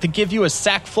me to give you a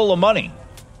sack full of money.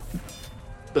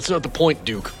 That's not the point,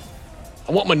 Duke.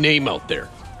 I want my name out there.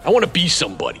 I want to be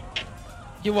somebody.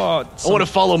 You are. I want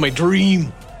to follow my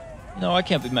dream. No, I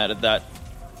can't be mad at that.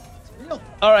 real.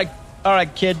 All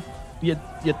right, kid. You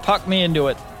talked me into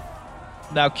it.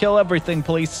 Now kill everything,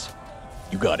 please.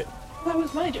 You got it. That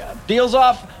was my job. Deals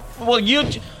off. Well, you.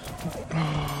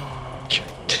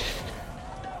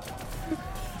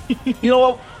 You know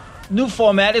what? New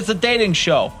format. It's a dating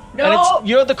show. No. And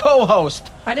you're the co-host.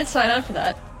 I didn't sign on for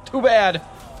that. Too bad.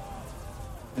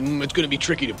 It's going to be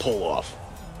tricky to pull off.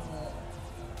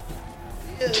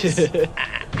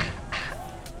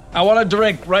 I want a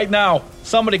drink right now.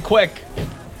 Somebody quick.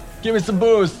 Give me some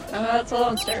booze. It's all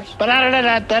downstairs.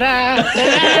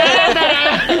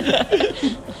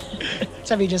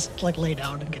 Except you just like lay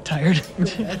down and get tired.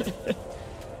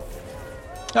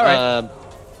 All right.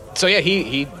 So yeah,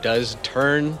 he does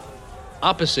turn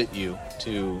opposite you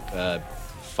to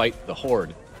fight the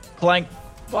horde. Clank,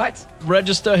 What?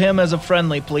 register him as a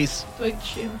friendly, please. Do I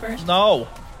shoot him first? No.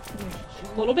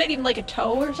 A little bit, even like a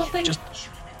toe or something? Just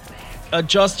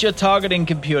adjust your targeting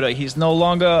computer. He's no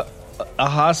longer a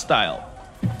hostile.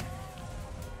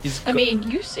 I mean,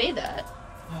 you say that.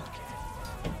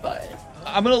 Okay. But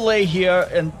I'm gonna lay here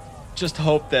and just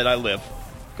hope that I live.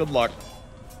 Good luck.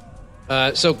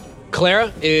 So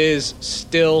Clara is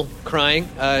still crying.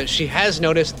 She has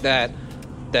noticed that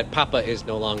Papa is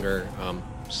no longer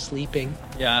sleeping.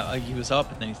 Yeah, he was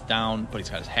up and then he's down, but he's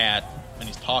got his hat and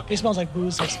he's talking. He smells like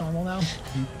booze, so it's normal now.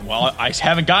 Well, I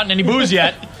haven't gotten any booze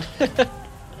yet.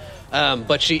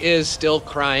 But she is still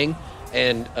crying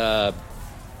and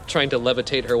trying to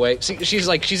levitate her way. See,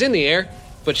 she's in the air,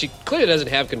 but she clearly doesn't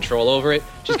have control over it.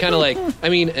 She's kind of like, I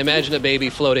mean, imagine a baby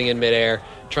floating in midair,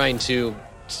 trying to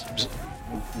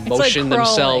motion like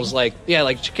themselves crawling.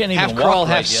 like can't even half walk crawl,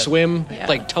 right half yet. swim, Yeah.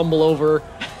 like tumble over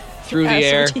through the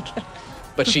air.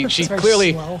 But she very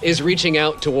clearly slow. is reaching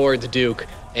out towards Duke,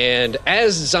 and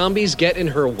as zombies get in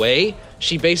her way,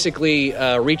 she basically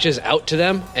reaches out to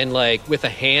them and, like, with a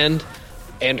hand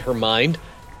and her mind,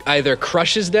 either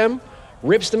crushes them,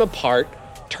 rips them apart,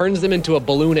 turns them into a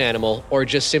balloon animal, or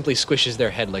just simply squishes their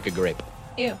head like a grape.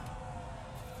 ew.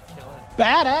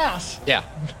 Badass. Yeah.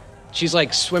 She's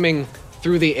like swimming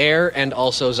through the air and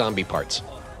also zombie parts.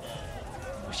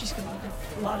 She's gonna need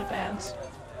a lot of bags.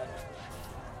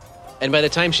 And by the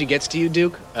time she gets to you,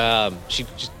 Duke, she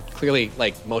just clearly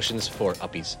like motions for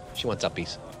uppies. She wants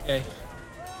uppies. Okay.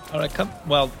 All right, come.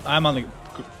 Well, I'm on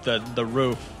the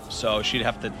roof, so she'd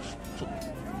have to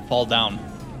fall down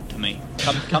to me.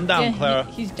 Come down, Yeah, Clara.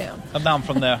 he's down. Come down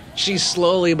from there. She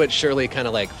slowly but surely kind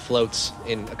of like floats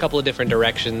in a couple of different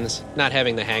directions, not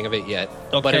having the hang of it yet.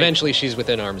 But Okay. eventually she's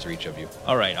within arm's reach of you.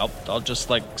 All right, I'll just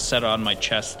like set her on my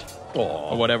chest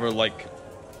or whatever like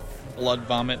blood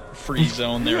vomit free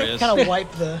zone there is. Kind of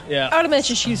wipe the. I Yeah. would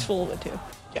imagine she's full of it too.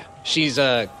 Yeah. She's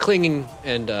clinging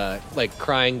and like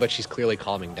crying, but she's clearly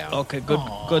calming down. Okay,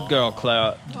 good girl,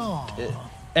 Clara.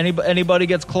 Anybody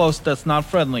gets close that's not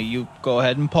friendly, you go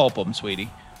ahead and pulp them, sweetie.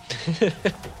 I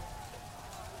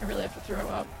really have to throw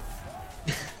up.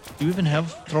 Do you even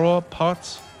have throw up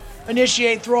pots?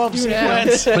 Initiate throw up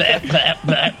sequence.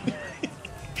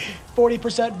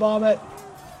 40% vomit.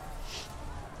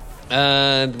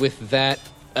 With that,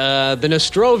 the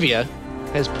Nostrovia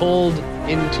has pulled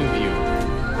into view.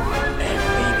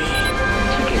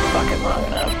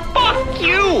 Fuck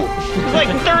you! It's like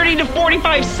 30 to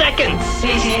 45 seconds.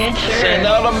 Send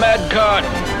out a med cart.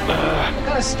 What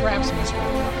kind of straps am I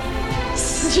strapped?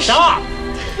 Stop!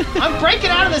 I'm breaking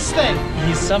out of this thing.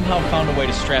 He's somehow found a way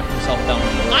to strap himself down.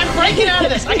 I'm breaking out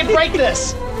of this. I can break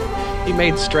this. He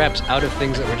made straps out of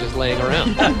things that were just laying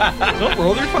around. Don't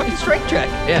roll your fucking strength check.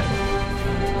 Yeah.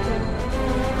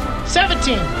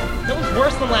 17. That was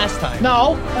worse than last time.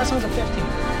 No, last one's a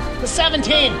 15. The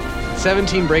 17.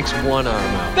 17 breaks one arm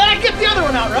out. Then I get the other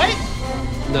one out, right?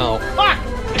 No. Fuck.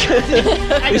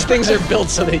 These things are built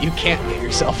so that you can't get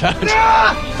yourself out. And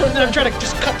then I'm trying to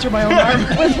just cut through my own arm.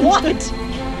 With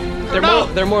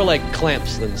what? They're more like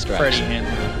clamps than straps. Freddie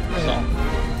handled it. So.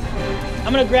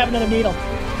 I'm gonna grab another needle.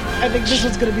 I think this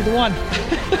one's gonna be the one.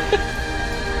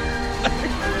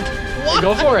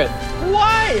 Go for it.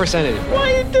 Why? Percentage.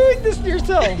 Why are you doing this to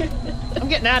yourself? I'm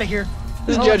getting out of here.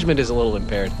 His judgment is a little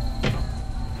impaired.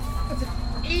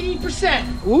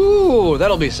 80%. Ooh,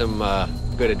 that'll be some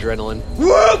good adrenaline.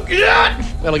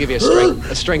 That'll give you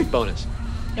a strength bonus.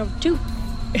 No, 2.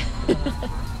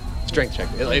 Strength check.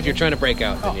 If you're trying to break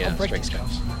out, then Oh, yeah, I'll break strength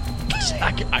these check.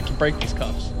 cuffs. I can break these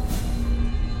cuffs.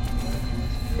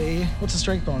 Hey, what's the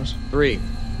strength bonus? 3.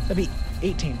 That'd be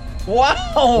 18.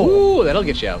 Wow! Ooh, that'll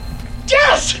get you out.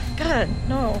 Yes! God,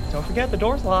 no. Don't forget the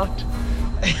door's locked.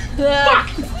 Fuck!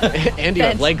 And you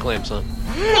have Thanks. leg clamps on.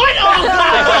 What? Oh,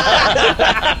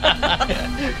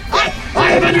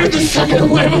 I haven't heard the second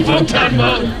wave of Untied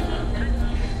Mountain.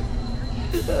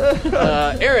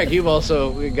 Eric, you've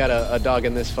also got a dog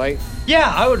in this fight.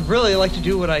 Yeah, I would really like to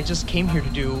do what I just came here to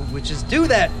do, which is do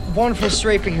that wonderful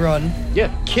strafing run,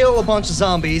 Yeah. kill a bunch of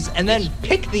zombies, and then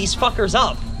pick these fuckers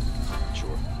up. Sure.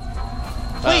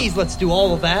 Please, let's do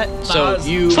all of that. So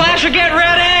you... Slasher, get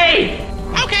ready!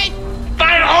 okay.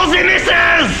 Fire all the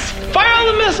missiles! Fire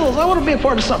all the missiles. I want to be a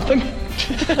part of something.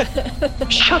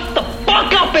 Shut the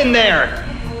fuck up in there!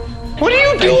 What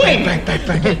are you doing? Bang.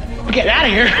 Get out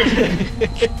of here.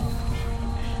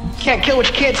 Can't kill what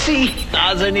you can't see.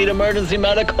 Oz, I need emergency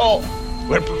medical.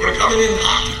 We're coming in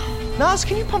hot. Nas,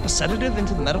 can you pump a sedative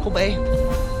into the medical bay?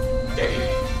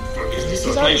 For business or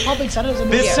He's already pleasure? pumping sedatives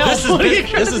into himself.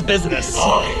 This is business.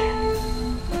 Okay.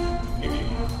 Maybe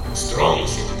strong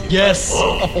sedative. Yes.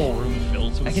 Oh. Room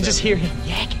filled with I can just hear him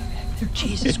yakking back there.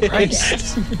 Jesus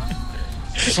Christ.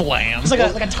 slam. It's like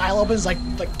a tile opens, like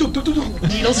doo, doo, doo, doo,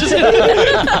 needles just.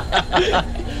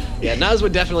 Yeah, Naz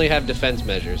would definitely have defense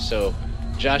measures, so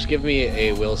Josh, give me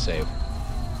a will save.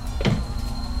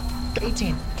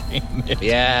 18.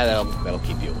 Yeah, that'll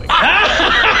keep you awake.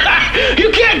 You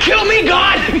can't kill me,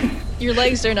 God! Your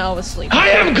legs are now asleep. I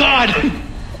am God!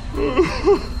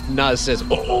 Naz says,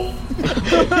 oh.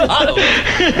 I don't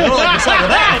like the sound of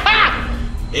that.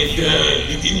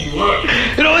 It didn't work.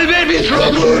 It only made me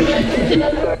stronger!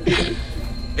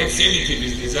 That sedative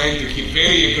is designed to keep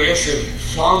very aggressive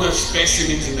fauna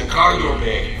specimens in the cargo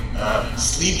bay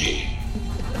sleeping.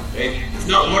 It's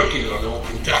not working on old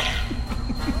Kentucky.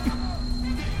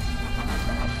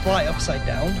 Fly upside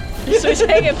down. So he's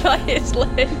hanging by his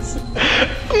legs.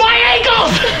 My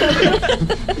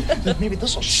ankles! Maybe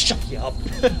this will shut you up.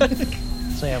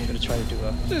 So yeah, I'm gonna try to do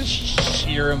a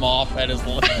Shear him off at his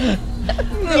leg.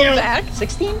 Go back.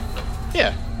 16.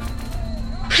 Yeah.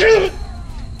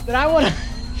 Then I want to.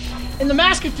 In the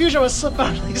mass confusion, I was slipping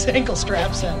out these ankle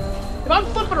straps in. If I'm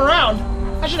flipping around,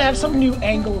 I should have some new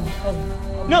angle of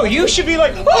No, you should be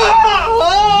like,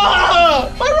 My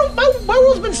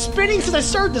world's been spinning since I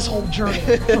started this whole journey.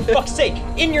 for fuck's sake,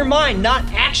 in your mind, not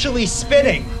actually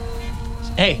spinning.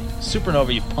 Hey,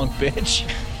 Supernova, you punk bitch.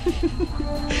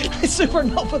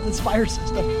 Supernova with its fire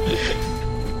system.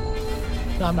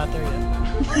 No, I'm not there yet.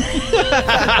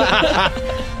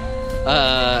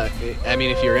 I mean,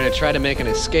 if you're gonna try to make an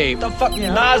escape, The fuck,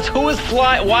 Nas, who is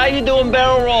flying? Why are you doing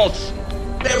barrel rolls?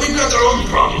 Man, we've got our own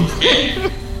problems,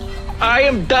 man. I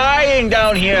am dying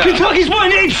down here. Kentucky's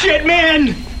one ape shit,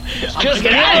 man! Just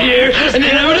Get out of here, and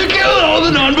then I'm gonna kill all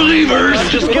the non-believers!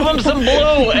 Just give him some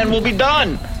blue, and we'll be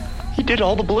done. He did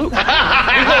all the blue. He's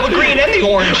all the green and the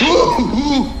orange.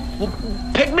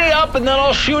 Pick me up, and then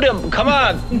I'll shoot him. Come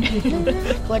on.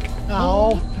 Click.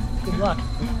 Oh, good luck.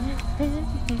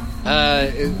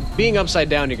 being upside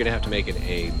down, you're gonna have to make it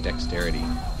a dexterity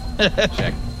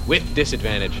check with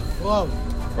disadvantage. Whoa.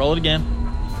 Roll it again.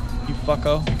 You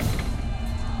fucko.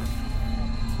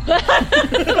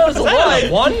 That was a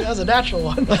one. That was a natural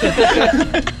one.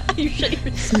 You shit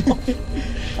yourself.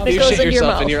 You shit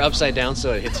yourself and you're upside down,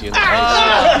 so it hits you in the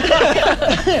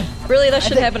face. Really, that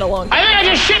should happen a long time. I think I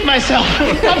just shit myself.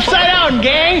 Upside down,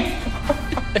 gang.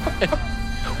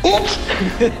 Oops.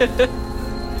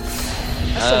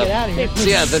 Let's still get out of here. So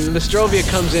yeah, the Nostrovia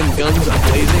comes in guns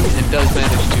blazing and does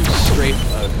manage to scrape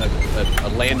a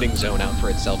landing zone out for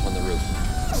itself on the roof.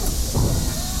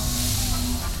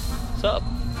 What's up?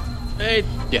 Hey.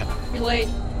 Yeah. You're late.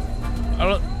 I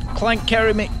don't. Clank,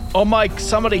 carry me. Oh, Mike,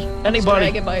 somebody, Just anybody.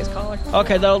 drag it by his collar.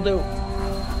 Okay, that'll do.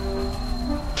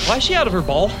 Why is she out of her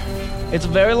ball? It's a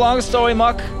very long story,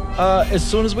 Muck. As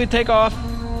soon as we take off,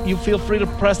 you feel free to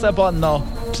press that button, though.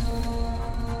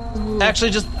 Actually,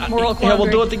 just Moral here, we'll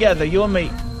do quandary. it together, you and me.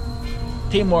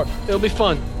 Teamwork. It'll be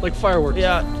fun, like fireworks.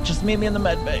 Yeah, just meet me in the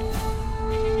med bay.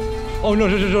 Oh no!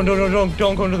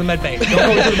 Don't go into the med bay. Don't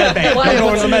go into the med bay. Why Don't go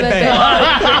was into the med bay.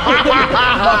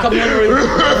 Fuck, I'm literally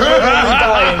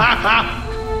dying.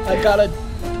 I gotta.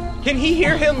 Can he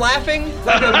hear him laughing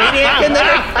like a maniac in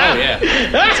there? Oh yeah.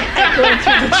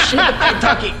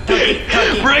 Tucky.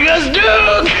 Bring us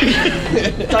Duke.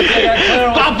 Tucky, I got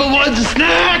Clara. Papa wants a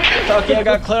snack. Tucky, I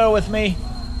got Clara with me.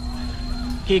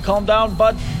 Can you calm down,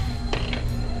 bud?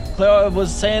 Clara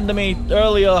was saying to me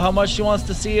earlier how much she wants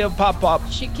to see a pop-pop.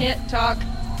 She can't talk.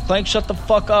 Clank, shut the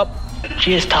fuck up.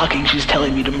 She is talking. She's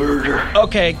telling me to murder.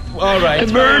 Okay, all right.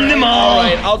 To burn them all. All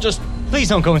right, I'll just Please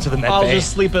don't go into the med I'll bay.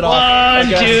 just sleep it off. I One,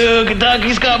 guess. 2,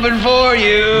 Kentucky's coming for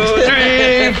you.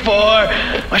 3,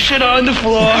 4, my shit on the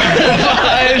floor.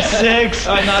 5, 6.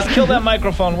 All right, Nas, kill that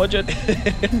microphone, would you?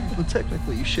 Well,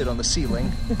 technically, you shit on the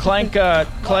ceiling. Clank or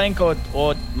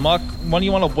Muck, when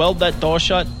you want to weld that door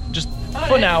shut? Just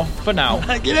for now.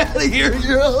 Get out of here!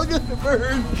 You're all gonna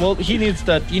burn. Well, he needs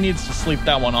to sleep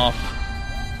that one off.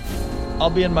 I'll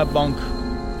be in my bunk,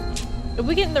 Are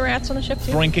we getting the rats on the ship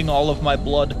too? drinking all of my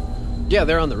blood. Yeah,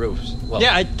 they're on the roofs. Well,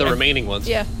 Yeah, the remaining ones.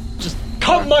 Yeah.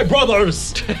 Come, my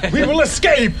brothers! We will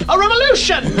escape! A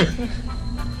revolution!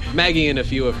 Maggie and a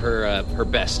few of her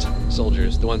best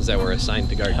soldiers, the ones that were assigned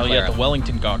to guard Hell Clara. yeah, the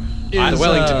Wellington Guard. The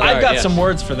Wellington Guard, I've got yes. some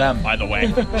words for them, by the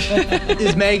way.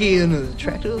 Is Maggie an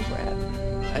attractive rat?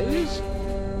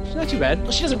 She's not too bad.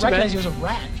 Well, she doesn't Not too recognize bad. you as a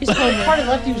rat. She's hungry. Part of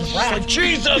left you as a rat.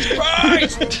 Jesus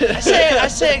Christ! I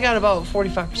say I got about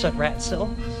 45% rat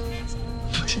still.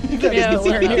 Yeah,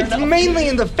 It's mainly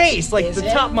in the face. Like Is the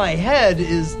it? top of my head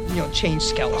is, changed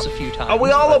scalps a few times. Are we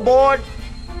all aboard?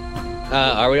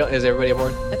 Are we? Is everybody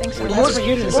aboard? I think so. That's for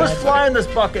you to Who's decide. flying this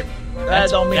bucket? That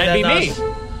don't mean that'd that be Nas.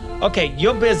 Okay,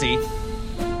 you're busy.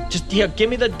 Just here, give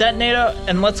me the detonator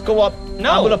and let's go up.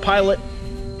 No. I'm gonna pilot.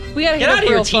 We gotta Get hit out up of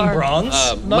here, real Team far.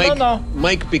 Bronze. No.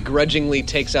 Mike begrudgingly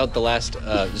takes out the last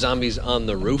zombies on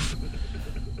the roof,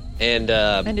 and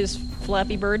his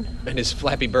Flappy Bird. his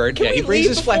Flappy Bird. Yeah, he brings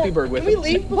his Flappy Bird with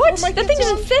him. What? That thing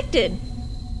is infected.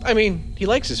 I mean, he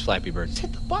likes his Flappy Bird. Just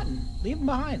hit the button. Leave him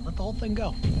behind. Let the whole thing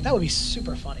go. That would be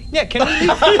super funny. Yeah, can we?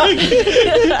 No.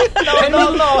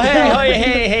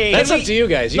 Hey. That's up to you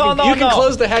guys. You No, can no.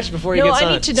 close the hatch before he No, gets I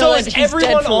on. need to know So if is he's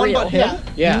everyone dead for on real. but him?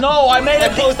 Yeah. No, I made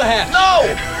it. Close the hatch. No.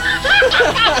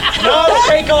 No,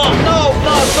 take off. No,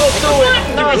 don't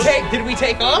do it. Did we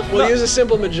take off? We'll use a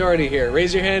simple majority here.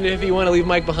 Raise your hand if you want to leave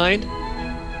Mike behind.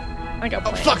 I got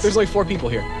plans. Fuck, there's like 4 people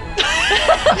here.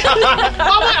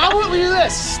 How about we do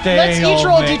this? Let's each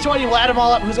roll a d20. We'll add them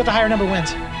all up. Who's got the higher number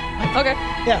wins. Okay.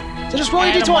 Yeah. So just roll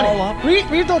your Add 'em all d20.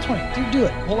 up. Read the 20. Do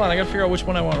it. Hold on, I gotta figure out which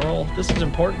one I want to roll. This is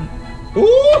important.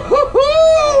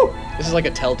 This is like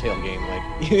a telltale game. Like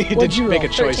you need What'd to you make a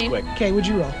roll? choice 13. quick. Okay, what'd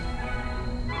you roll?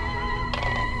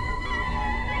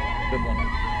 Good one.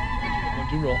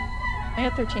 What'd you roll? I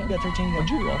got 13. You got 13. What'd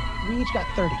you roll? We each got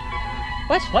 30.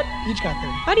 What? Each got 30.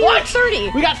 How do you get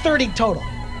 30? We got 30 total.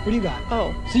 What do you got?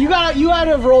 Oh. So you had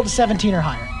to have rolled a 17 or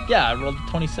higher. Yeah, I rolled a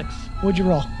 26. What'd you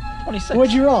roll? 26.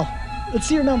 What'd you roll? Let's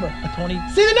see your number. A 20.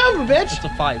 See the number, bitch. It's a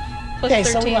 5. Okay,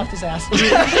 someone left his ass. I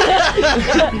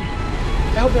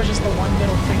hope there's just the one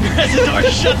middle finger as the door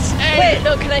shuts. Wait,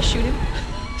 no, can I shoot him?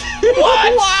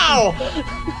 What? Wow!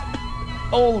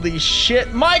 Holy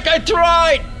shit. Mike, I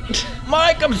tried!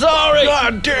 Mike, I'm sorry!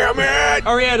 God damn it!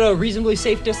 Are we at a reasonably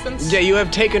safe distance? Yeah, you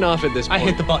have taken off at this I point.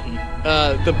 hit the button.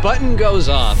 The button goes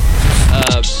off,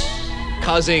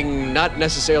 causing not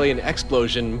necessarily an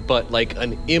explosion, but like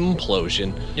an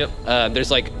implosion. Yep.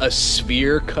 There's like a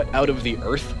sphere cut out of the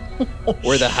earth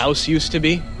where the house used to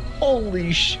be.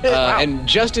 Holy shit. And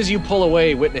just as you pull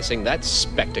away, witnessing that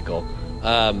spectacle,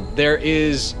 there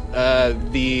is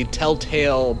the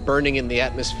telltale burning in the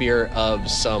atmosphere of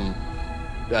some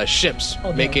ships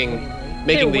Oh, making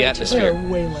They're the way atmosphere. They're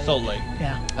way late. So late.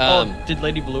 Yeah. Did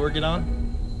Lady Bluer get on?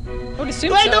 I would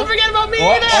assume Wait, so. don't forget about me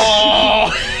either!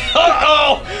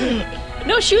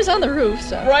 No, she was on the roof,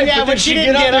 so. Right, Yeah, but she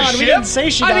didn't get on. We didn't say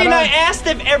she got I mean, on. I asked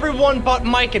if everyone but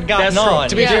Mike had gotten That's true. on.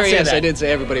 To be fair, say yes, that. I did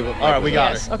say everybody. But All right, we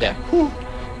got Yes, her. okay.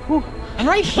 I'm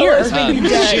right here.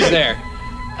 She's there.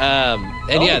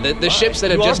 And yeah, the ships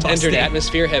that have You are just entered busted.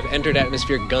 atmosphere have entered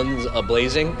atmosphere, guns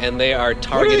ablazing, and they are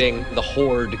targeting the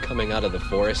horde coming out of the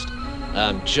forest,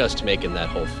 just making that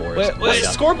whole forest. Wait, What's light the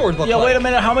up. scoreboard look Yeah, like? wait a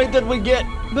minute. How many did we get?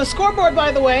 The scoreboard,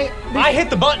 by the way. I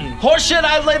hit the button. Horseshit,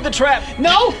 I laid the trap.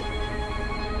 No!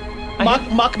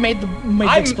 Muck made the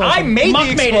explosion. I made Muck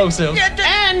the made explosive. it.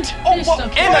 And There's some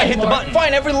And I hit the more. button.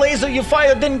 Fine, every laser you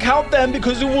fired didn't count then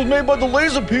because it was made by the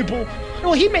laser people.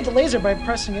 well, he made the laser by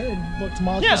pressing it and looked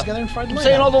molecules together and fired the I'm laser.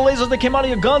 saying all the lasers that came out of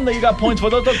your gun that you got points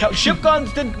for, those don't count. Ship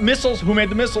guns didn't. Missiles, who made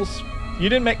the missiles? You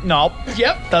didn't make. No.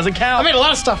 Yep. Doesn't count. I made a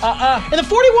lot of stuff. In the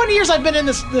 41 years I've been in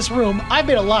this room, I've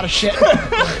made a lot of shit.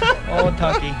 Oh,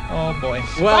 Tucky. Oh, boy.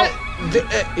 Well,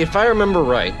 if I remember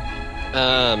right,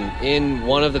 in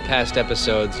one of the past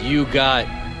episodes, you got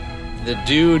the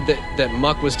dude that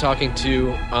Muck was talking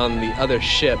to on the other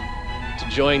ship to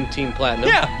join Team Platinum.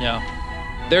 Yeah.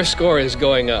 Their score is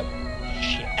going up.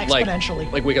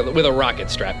 Exponentially. Like with a rocket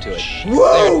strapped to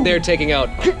it. They're taking out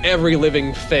every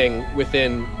living thing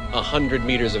within 100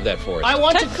 meters of that forest. I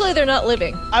want to Technically, they're not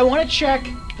living. check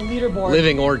the leaderboard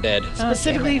living or dead.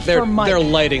 specifically They're for Mike. they're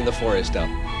lighting the forest up.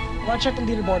 I want to check the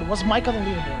leaderboard. Was Mike on the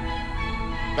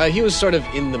leaderboard? He was sort of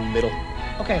in the middle.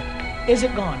 Okay. Is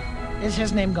it gone? Is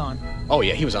his name gone? Oh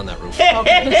yeah, he was on that roof.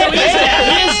 Okay. So he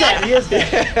is dead. He is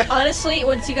dead. Honestly,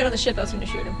 once he got on the ship, I was going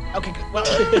to shoot him. Okay, good.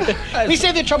 Well, we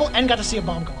saved the trouble and got to see a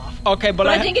bomb go off. Okay, but But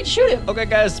I didn't get to shoot him. Okay,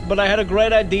 guys, but I had a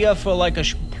great idea for like a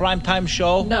primetime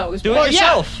show. No, it was Do bad. it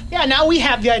yourself. Yeah, now we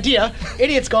have the idea.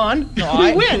 Idiot's gone. We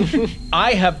I- win.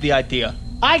 I have the idea.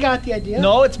 I got the idea.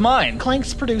 No, it's mine.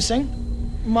 Clank's producing.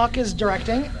 Muck is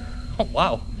directing. Oh,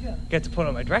 wow. Get to put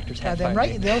on my director's hat. Goddamn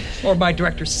right you finally. do. Or my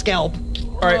director's scalp.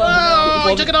 All right. Oh,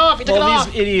 he took it off. He took it While off.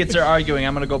 these idiots are arguing,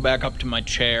 I'm gonna go back up to my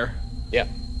chair. Yeah.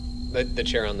 The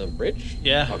chair on the bridge?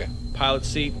 Yeah. Okay. Pilot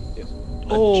seat.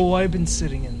 Oh, I've been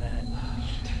sitting in that.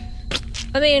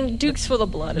 I mean, Duke's full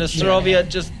of blood. Nostrovia,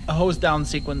 just a hose down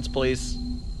sequence, please.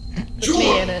 With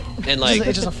me in it. And like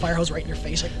It's just a fire hose right in your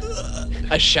face. Like,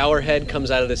 a shower head comes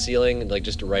out of the ceiling, like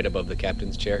just right above the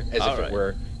captain's chair, as All if right. it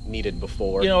were needed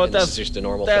before. You know what? and That's this is just a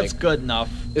normal That's thing. good enough.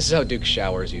 This is how Duke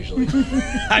showers usually.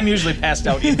 I'm usually passed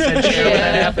out in said chair when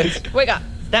that happens. Wake up.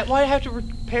 Is that why I have to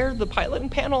repair the piloting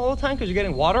panel all the time? Because you're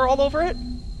getting water all over it?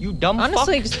 You dumb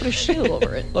Honestly, fuck. just put a shield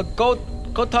over it. Look, go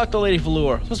talk to Lady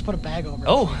Valur. supposed to put a bag over it.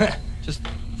 Oh, Just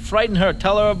frighten her.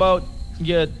 Tell her about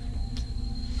your.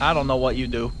 I don't know what you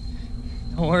do.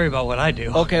 don't worry about what I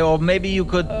do. Okay, well maybe you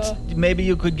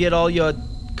could get all your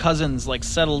cousins like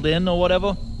settled in or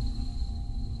whatever.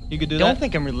 You could do Don't that.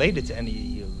 think I'm related to any of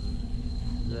you.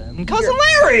 Cousin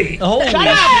Larry! Oh,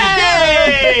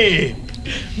 Hey!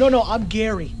 No, I'm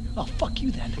Gary. Oh, fuck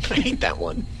you then. I hate that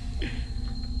one.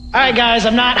 All right, guys,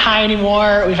 I'm not high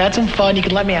anymore. We've had some fun. You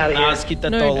can let me out of here. let's keep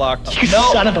that door locked. You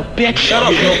son of a bitch. Shut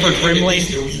up, Milford Brimley.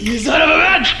 you son of a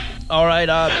bitch. All right,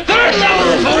 People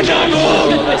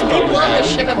on the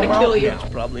ship, I'm going to kill you.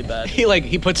 probably bad.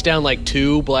 He puts down like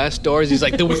 2 blast doors. He's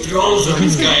like, Withdrawals on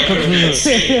this guy are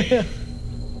insane.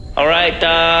 All right,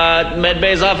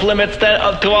 medbay's off limits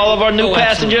to all of our new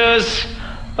passengers.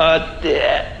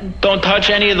 Don't touch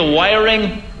any of the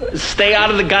wiring. Stay out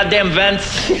of the goddamn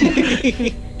vents.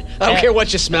 I don't care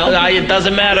what you smell. It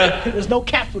doesn't matter. There's no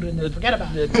cat food in there. Forget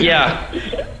about it. Yeah.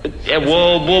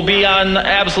 We'll be on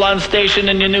Absalon Station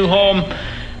in your new home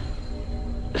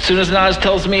as soon as Nas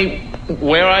tells me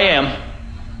where I am.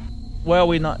 Where are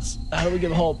we nuts? How do we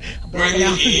get home? Right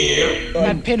in here.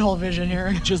 That pinhole vision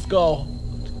here. Just go.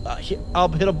 I'll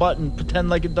hit a button. Pretend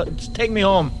like it does. Just take me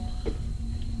home.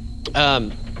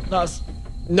 Nuts.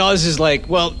 Noz is like,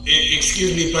 well,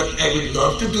 Excuse me, but I would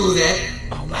love to do that.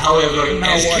 However,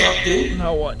 as captain,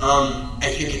 Now what? I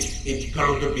think it's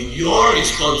probably your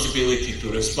responsibility to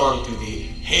respond to the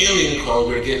hailing call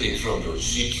we're getting from those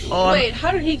ships. Wait,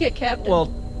 how did he get captain?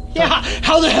 Well, Yeah,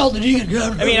 how the hell did you get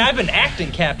I mean, I've been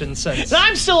acting captain since.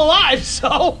 I'm still alive,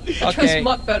 so. I trust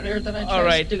Muck better than I trust all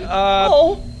right. Duke.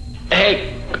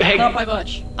 Hey, Not by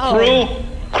much. crew,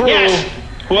 Yes.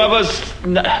 whoever's, oh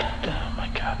my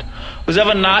God, who's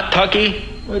ever not Tucky,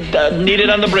 needed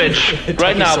on the bridge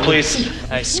right now, please.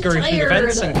 I scurry through the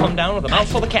vents and come down with a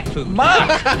mouthful of cat food. what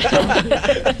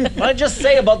did I just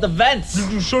say about the vents?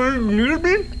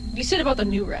 You said about the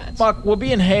new rats. Muck, we're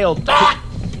being hailed.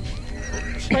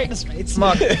 Mates.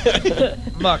 Muck,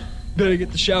 Better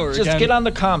get the shower just get on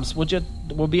the comms.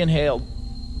 We're being hailed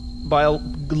by a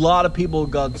lot of people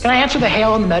with guns. Can I answer the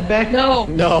hail on the med bay? No.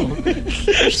 no.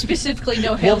 Specifically,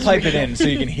 no We'll hails. type it in so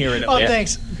you can hear it. Oh,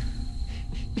 thanks.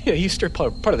 Yeah, you're still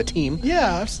part of the team.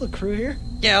 Yeah, I'm still the crew here.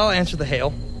 Yeah, I'll answer the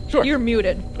hail. You're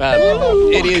muted.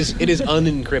 It is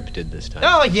unencrypted this time.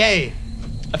 Oh, yay!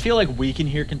 I feel like we can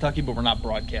hear Kentucky, but we're not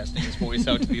broadcasting his voice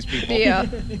out to these people. Yeah.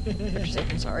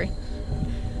 I'm sorry.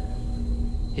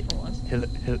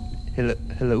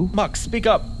 Hello? Muck, speak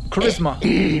up.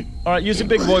 Charisma. All right, use a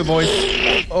big boy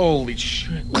voice. Holy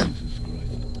shit.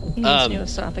 He needs new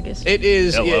esophagus. It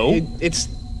is. Hello? It's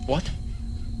what?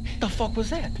 The fuck was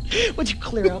that? Would you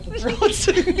clear out the throats?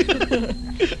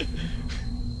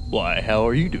 Why, how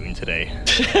are you doing today?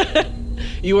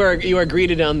 You are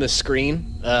greeted on the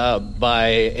screen by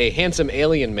a handsome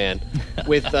alien man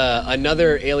with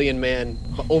another alien man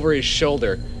over his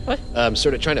shoulder. What?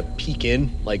 Sort of trying to peek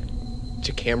in, like,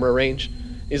 to camera range.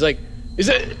 He's like, is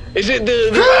it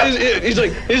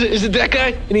that guy?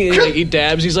 And he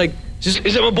dabs. He's like, is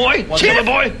that my boy? Is that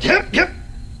my boy? Yep.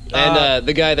 And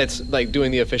the guy that's like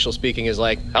doing the official speaking is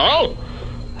like, Hello?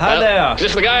 Hi there. Is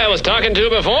this the guy I was talking to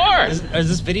before? Is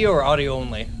this video or audio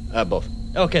only? both.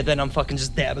 Okay, then I'm fucking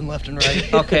just dabbing left and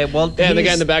right. Okay, well, And the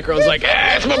guy in the background's like,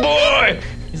 hey, it's my boy.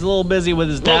 he's a little busy with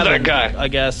his Love dabbing, that guy. I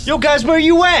guess. Yo, guys, where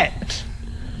you at?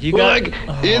 You Well, got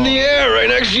like, in the air right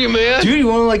next to you, man. Dude, you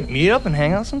want to like meet up and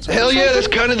hang out sometime? Hell yeah, that's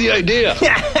kind of the idea.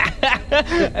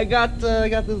 I got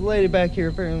this lady back here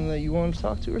apparently that you wanted to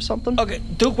talk to or something. okay.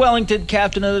 Duke Wellington,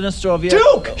 captain of the Nostrovia.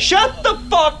 Duke, shut the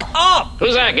fuck up!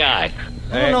 Who's that guy?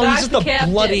 I don't know, he's just Not a the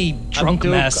captain. bloody I'm drunk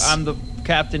Duke. mess. I'm the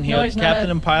captain here, No, he's captain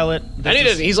not. and pilot. And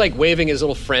he's like waving his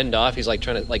little friend off. He's like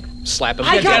trying to like slap him.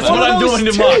 I got That's one what of I'm those doing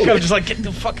to too. Muck. I'm just like, get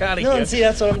the fuck out of No, here. and see,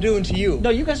 that's what I'm doing to you. No,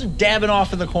 you guys are dabbing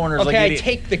off in the corners. Okay, like I idiots.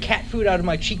 take the cat food out of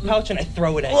my cheek pouch and I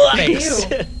throw it at your face.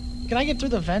 Can I get through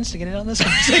the vents to get in on this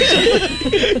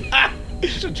conversation? You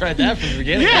should have tried that from the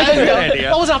beginning. Yeah, That's a good that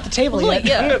idea. wasn't off the table Like,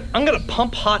 yet. yeah. I'm gonna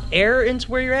pump hot air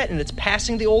into where you're at, and it's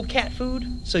passing the old cat food,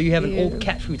 so you have an old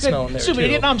cat food smell in there Stupid too.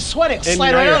 idiot, now I'm sweating. And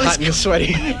Slide now right you're out hot of and this.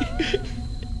 sweaty.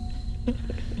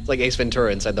 It's like Ace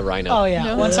Ventura inside the Rhino. Oh, yeah.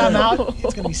 No. Once I'm out, it's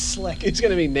going to be slick. It's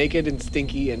gonna be naked and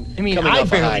stinky and I mean, coming I off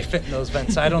a barely high. fit in those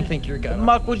vents. So I don't think you're gonna.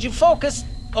 Muck, would you focus,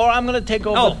 or I'm gonna take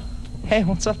over? Oh, Hey,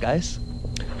 what's up, guys?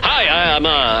 Hi,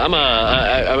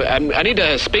 I need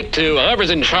to speak to whoever's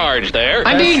in charge there.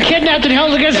 I'm being kidnapped and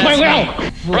held against my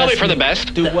will. Probably for the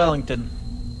best. Duke Wellington.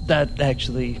 That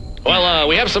actually... Well,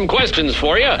 we have some questions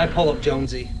for you. I pull up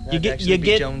Jonesy. You That'd get actually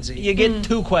be Jonesy. you get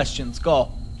 2 questions.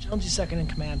 Go. Jonesy's second in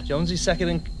command. Jonesy's second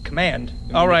in command.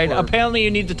 All right. Or- Apparently, you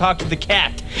need to talk to the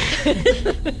cat. so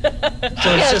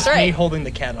it's just me holding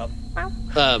the cat up.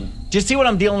 Do you see what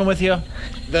I'm dealing with here?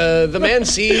 The man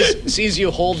sees you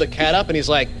hold the cat up and he's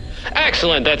like,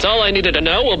 Excellent. That's all I needed to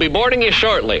know. We'll be boarding you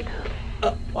shortly.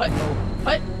 What?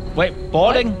 What? Wait,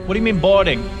 boarding? What do you mean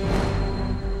boarding?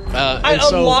 I and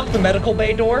so unlock the medical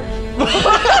bay door.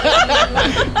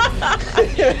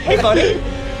 Hey, buddy.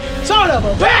 Son of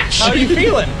a bitch! How are you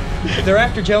feeling? They're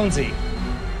after Jonesy.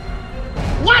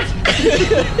 What?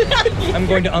 I'm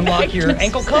going to unlock your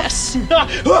ankle cuffs.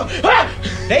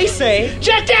 They say,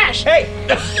 Jet Dash! hey,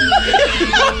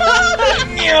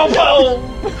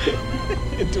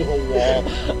 into a wall.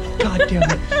 God damn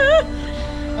it.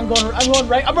 I'm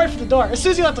right for the door. As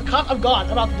soon as you let the cup, I'm gone.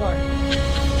 I'm out the door.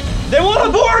 They want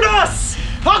to board us!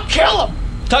 I'll kill him!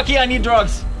 Tucky, I need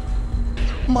drugs.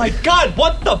 My God,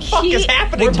 what the fuck is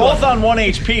happening We're to both us? on 1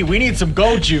 HP. We need some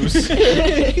go juice.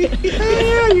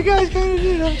 Yeah, you guys kind of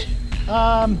did.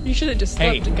 You should have just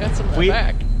Hey, slept and got some of that we-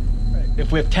 back.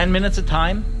 If we have 10 minutes of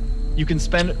time, you can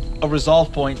spend a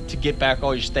resolve point to get back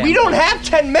all your stamina. We don't have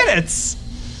 10 minutes.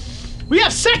 We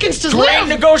have seconds to Great live!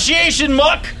 negotiation,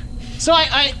 Muck. So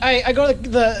I go to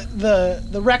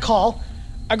the rec hall.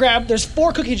 I grab, there's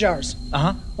 4 cookie jars.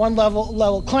 Uh-huh. One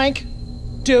level Clank,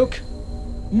 Duke,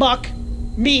 Muck,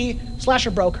 Me, Slasher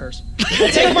broke hers. I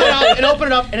take mine out and open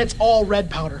it up, and it's all red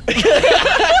powder.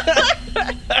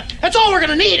 That's all we're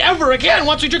gonna need ever again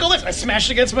once we drink all this. I smashed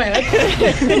it against my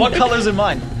head. What color's in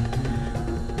mine?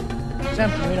 Sam,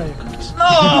 wait on your cookies.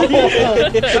 No!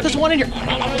 There's one in here.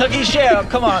 Tucky, share.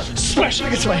 Come on. Smash it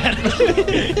against my head.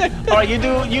 All right, you do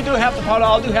half the powder.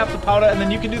 I'll do half the powder, and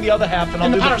then you can do the other half, and I'll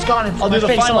And the do powder's gone in I'll my do the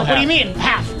face. final I'm like, half. what do you mean,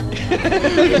 half?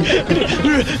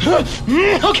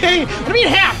 Okay, what do you mean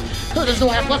half? Oh, there's no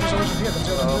half left.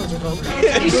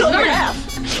 You still have half.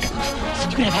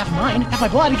 You can have half of mine. Half my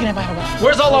blood, you can have half of mine.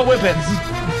 Where's all our whippings?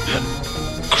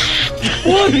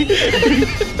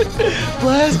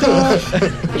 Blast off.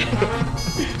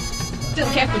 Still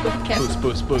can't.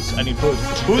 Boost. I need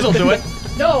boost. Booze will do it.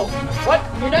 No. What?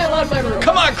 You're not allowed in my room.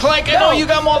 Come on, Clank. I know you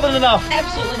got more than enough.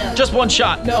 Absolutely not. Just one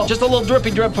shot. No. Just a little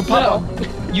drippy drip for Papa.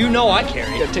 No. You know I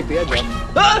carry. You gotta take the edge off.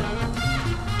 Ah!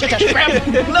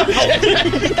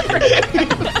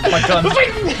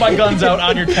 My gun's out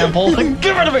on your temple.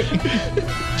 Get rid of it.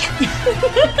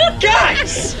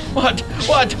 Guys! What?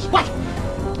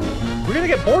 We're gonna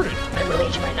get boarded. I'm really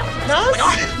right now.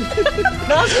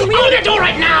 Nas, can we Open the door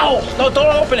right now! No,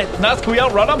 don't open it. Nas, can we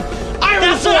outrun him?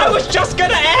 That's what I was just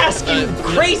gonna ask, you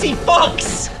crazy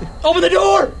fucks! Open the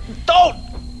door! Don't!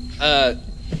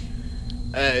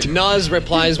 Nas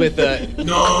replies with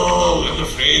No, I'm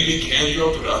afraid we can't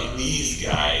outrun these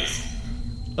guys.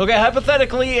 Okay,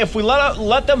 hypothetically, if we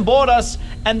let them board us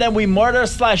and then we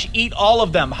murder/eat all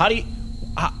of them,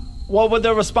 what would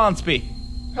their response be?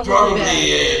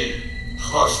 Probably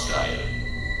hostile.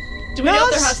 Do we know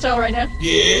if they're hostile right now?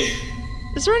 Yes?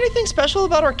 Is there anything special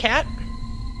about our cat?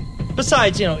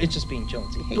 Besides, it's just being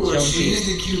Jonesy. Hey, Well, Jonesy. she's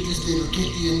the cutest little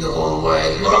kitty in the whole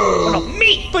wide world.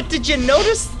 Me! But did you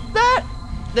notice that?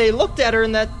 They looked at her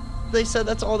and they said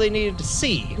that's all they needed to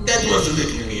see. That was a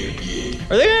little weird, yeah.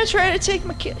 Are they gonna try to take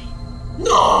my kitty?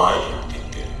 No, I don't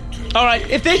think they're trying. All right,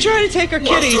 If they try to take her What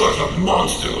kitty... sort of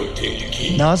monster would take the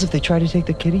kitty? Nas, if they try to take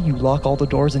the kitty, you lock all the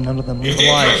doors and none of them If leave they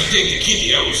try alive. to take the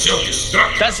kitty, I will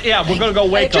self-destruct. we're gonna go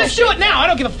wake up. Just do it now. I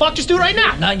don't give a fuck. Just do it right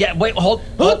now. Not yet. Wait, hold.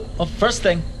 First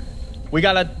thing, we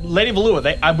got a Lady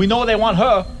Valua. We know they want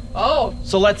her. Oh.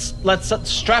 So let's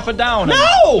strap her down.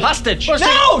 No! Hostage. Let's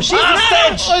No, she's not!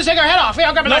 Let's take her head off. Yeah,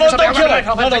 I'll grab a No, knife or something. don't kill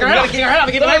her. I'll take her head off. Take her head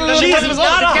off. Give her No, she's a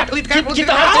not. Keep the hostage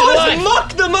How alive. is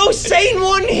Muck the most sane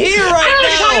one here I don't know what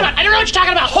you're talking right about. I don't know what you're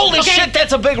talking about. Holy Okay? shit,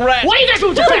 that's a big rat. Why are you guys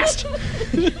moving too fast?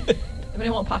 Anybody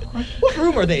want popcorn? now? What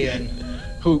room are they in?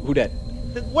 who dat?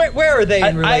 Where are they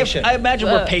in relation? I imagine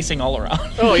we're pacing all around.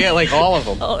 Oh yeah, like all of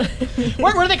them.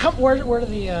 Where do they come? Where are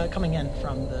they coming in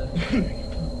from the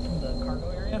cargo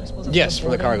area? I suppose that's Yes, the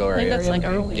from the cargo I think area. that's like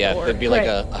our only Yeah, door. there'd be like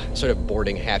a sort of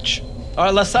boarding hatch, All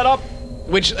right, let's set up.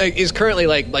 which is currently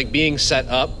like being set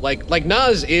up. Like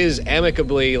Nas is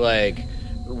amicably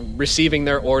receiving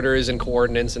their orders and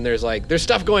coordinates, and there's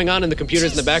stuff going on in the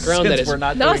computers in the background that Since is we're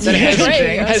not No, doing that it's that.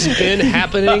 great. has been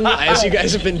happening as you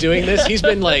guys have been doing this. He's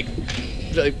been like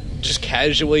just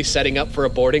casually setting up for a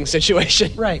boarding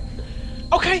situation. Right.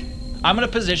 Okay. I'm in a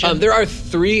position. There are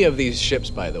 3 of these ships,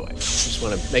 by the way. Just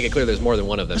want to make it clear there's more than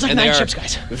one of them. There's like and 9 they are ships,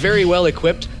 guys. very well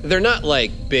equipped. They're not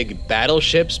like big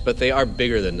battleships, but they are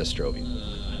bigger than Nostrovia.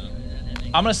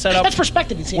 I'm gonna set up That's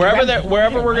perspective. You see.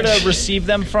 wherever we're gonna receive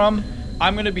them from.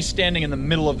 I'm gonna be standing in the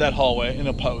middle of that hallway in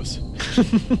a pose.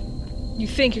 You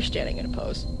think you're standing in a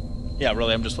pose. Yeah,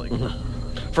 really. I'm just like.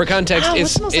 For context, Ow, that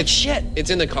it's smells like shit. It's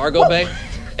in the cargo bay,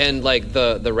 and like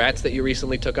the rats that you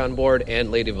recently took on board and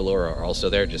Lady Valora are also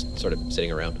there, just sort of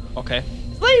sitting around. Okay.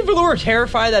 Is Lady Valor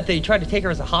terrified that they tried to take her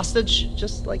as a hostage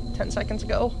just like 10 seconds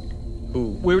ago?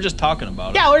 We were just talking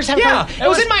about it. Yeah, we're just having Yeah, fun. It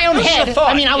was in my own it was just a head.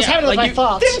 thought. I mean, I was Yeah, having it with like my you-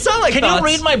 thoughts. Didn't sound like Can thoughts. you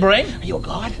read my brain? Are you a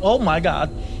god? Oh my god.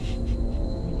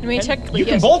 I mean, technically, You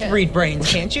can yes, both can. read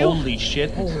brains, can't you? Holy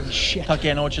shit. Holy shit. Tucky,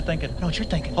 I know what you're thinking. I know what you're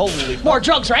thinking. Holy fuck. More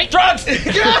drugs, right? drugs!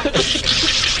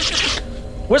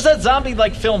 Where's that zombie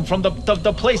film from the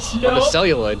place? On the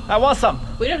celluloid. I want some.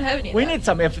 We don't have any. Of We that. need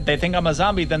some. If they think I'm a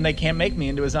zombie, then they can't make me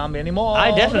into a zombie anymore.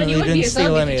 I definitely you would be didn't a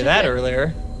steal zombie any if of you that took it.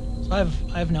 earlier. So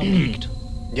I've now peaked.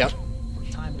 Yep.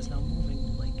 Time is now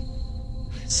moving like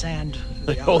sand.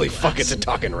 through the Holy hourglass. fuck! It's a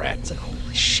talking rat. It's like,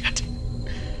 holy shit.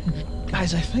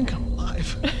 Guys, I think I'm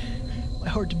alive. My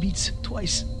heart beats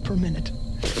twice per minute.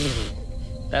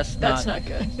 That's That's not. not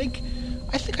good.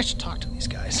 I think I should talk to these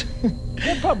guys.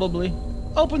 Yeah, probably.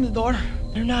 Open the door.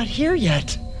 They're not here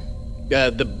yet.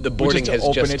 The boarding just has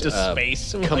open just it to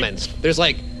space. commenced. There's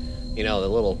the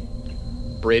little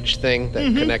bridge thing that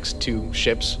connects 2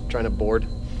 ships trying to board.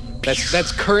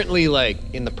 That's currently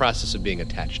in the process of being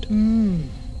attached.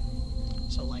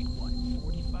 So like what,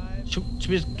 45? Should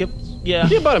we just give? Yeah.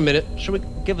 Yeah, about a minute. Should we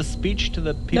give a speech to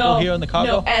the people here in the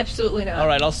cargo? No, absolutely not. All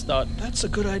right, I'll start. That's a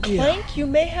good idea. Clank, you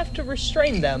may have to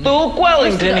restrain them. Duke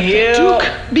Wellington here. Duke,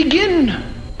 begin.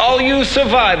 All you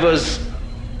survivors,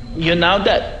 you're now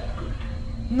dead.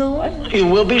 No. You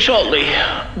will be shortly.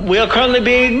 We are currently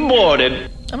being boarded.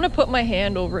 I'm gonna put my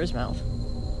hand over his mouth.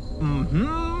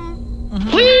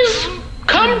 Please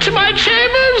come to my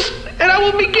chambers, and I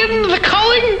will begin the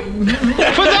culling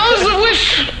for those that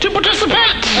wish to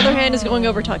participate. Other hand is going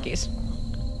over Tucky's.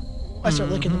 I start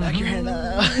licking the back of your hand.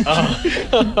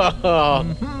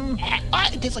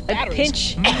 It tastes like I batteries.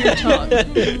 pinch your tongue.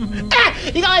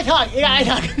 You gotta talk.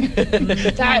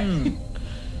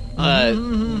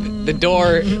 The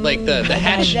door, like the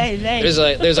hatch, there's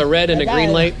a red and a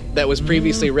green light that was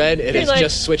previously red. It has light.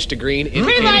 just switched to green, Green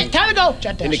light, indicating, time to go.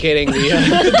 Jet dash. indicating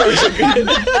the doors are good.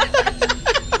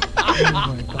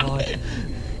 Oh my god.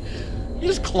 You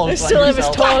just close. I still have his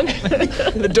tongue.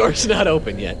 The door's not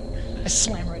open yet. I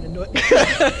slam right into it.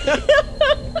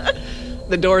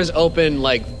 The door's open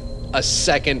like a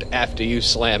second after you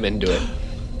slam into it.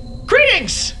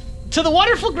 Greetings to the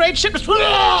wonderful great ship.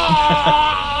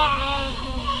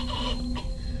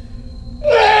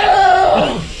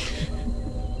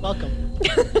 Welcome.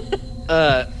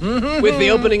 With the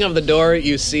opening of the door,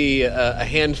 you see a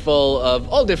handful of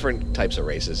all different types of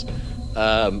races,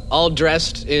 all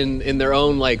dressed in their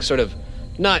own, like, sort of,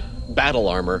 not battle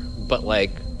armor, but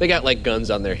like they got like guns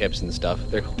on their hips and stuff.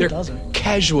 They're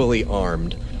casually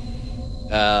armed,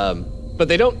 but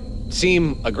they don't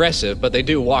seem aggressive. But they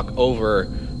do walk over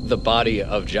the body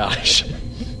of Josh,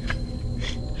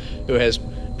 who has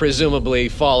presumably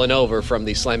fallen over from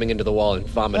the slamming into the wall and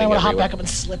vomiting I want to hop everywhere. back up and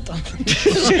slipped on.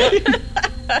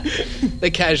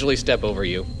 They casually step over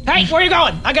you. Hey, where are you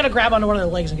going? I gotta grab onto one of their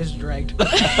legs and get dragged.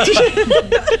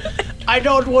 I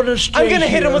don't want to stay I'm gonna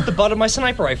hit him here. with the butt of my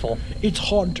sniper rifle. It's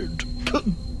haunted.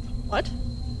 What?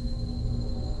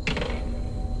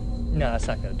 No, that's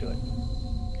not gonna do it.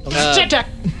 Sit back.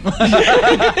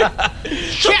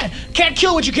 Can't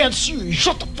kill what you can't see.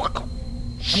 Shut the fuck up.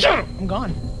 I'm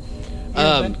gone.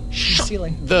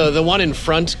 Ceiling. The one in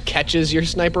front catches your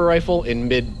sniper rifle in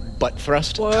mid butt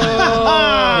thrust. Whoa!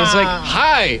 It's like,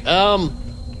 hi.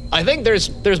 I think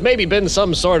there's maybe been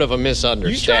some sort of a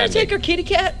misunderstanding. You trying to take our kitty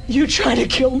cat? You trying to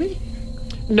kill me?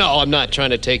 No, I'm not trying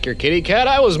to take your kitty cat.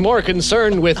 I was more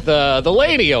concerned with the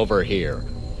lady over here.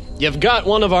 You've got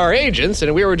one of our agents,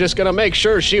 and we were just gonna make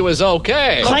sure she was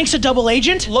okay. Clank's a double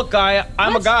agent? Look, guy,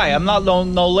 I'm a guy. I'm not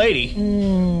no lady.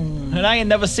 And I ain't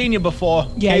never seen you before.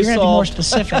 Yeah, you're gonna be more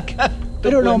specific. I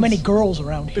don't know many girls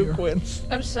around here. Twins.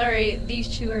 I'm sorry, these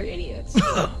two are idiots.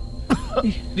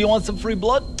 Do you want some free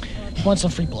blood? You want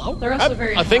some free blood? They're also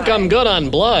very I think high. I'm good on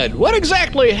blood. What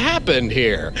exactly happened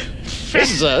here?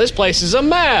 This place is a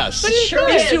mess. But sure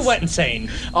These is. two went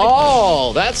insane.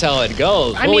 Oh, that's how it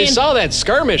goes. I we mean- saw that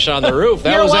skirmish on the roof.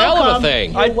 That You're was a hell of a welcome.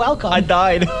 thing. You're welcome. I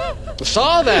died.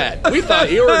 Saw that. We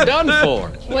thought you were done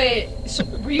for. Wait, so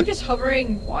were you just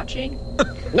hovering, watching?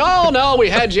 No, we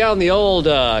had you on the old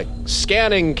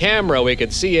scanning camera. We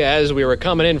could see you as we were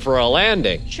coming in for a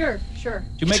landing. Sure. Do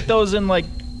you make those in like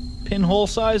pinhole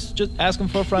size? Just ask him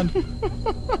for a friend.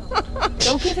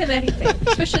 Don't give him anything,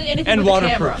 especially anything And with a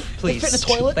waterproof, camera. please. Fit in the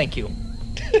toilet? Thank you.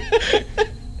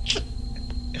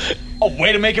 Oh,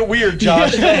 way to make it weird,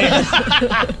 Josh.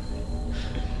 If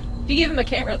you give him a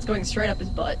camera, it's going straight up his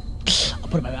butt. I'll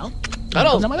put it in my mouth. I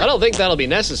don't think that'll be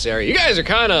necessary. You guys are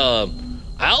kind of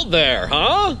out there,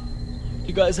 huh?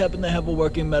 You guys happen to have a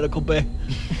working medical bay?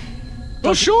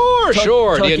 Well, sure. Do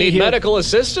you Tucky need here. medical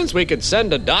assistance? We could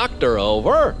send a doctor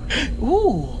over.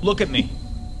 Ooh. Look at me.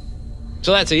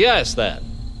 So that's a yes, then.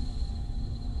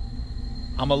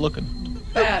 I'm a looking.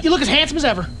 Bad. You look as handsome as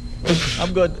ever.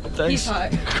 I'm good. He's Thanks. high.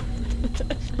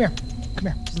 Come here.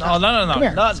 No. Come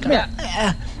here. Not, Come here.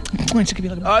 It's gonna be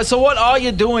looking. So what are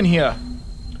you doing here?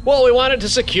 Well, we wanted to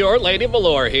secure Lady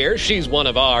Valor here. She's one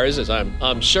of ours, as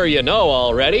I'm sure you know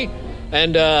already.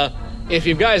 And if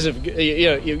you guys have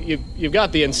you've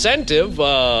got the incentive,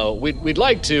 we'd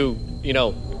like to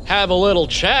have a little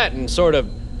chat and sort of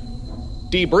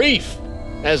debrief,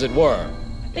 as it were.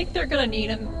 I think they're gonna need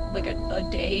him like a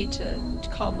day to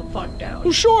calm the fuck down.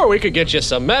 Well, sure, we could get you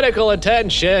some medical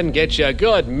attention, get you a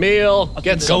good meal,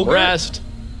 get some Go-Gurt? rest.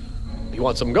 You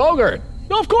want some Go-Gurt?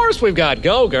 No, of course we've got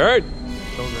Go-Gurt.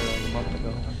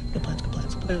 Good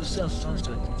plans. Sounds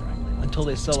good. Until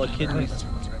they sell our kidneys.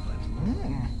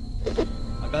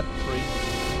 I got 3.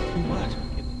 What?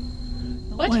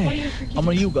 What? Wait. What are you freaking? How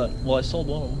many you got? Well, I sold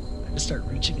one of them. Just start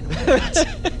reaching in. That's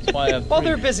why I have 3. While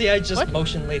they're busy, I just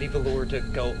motion Lady Velour to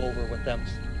go over with them.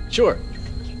 Sure.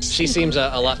 She seems a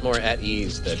lot more at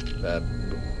ease that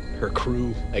her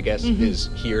crew, I guess, is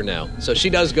here now. So she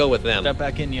does go with them. Step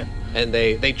back in you. And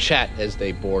they chat as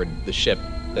they board the ship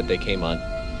that they came on.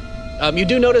 You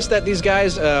do notice that these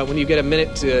guys, when you get a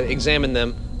minute to examine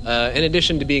them, in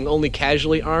addition to being only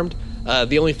casually armed,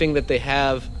 the only thing that they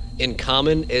have in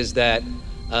common is that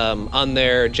on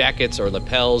their jackets or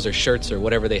lapels or shirts or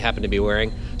whatever they happen to be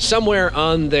wearing, somewhere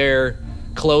on their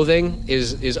clothing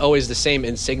is always the same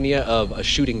insignia of a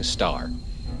shooting star.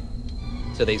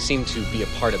 So they seem to be a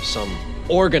part of some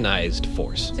organized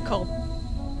force. It's a cult.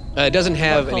 It doesn't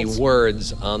have any cults.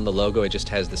 words on the logo, it just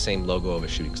has the same logo of a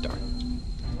shooting star.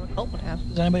 What a cult would have.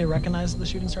 Does anybody recognize the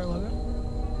shooting star logo?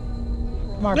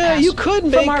 From our Yeah, past- you could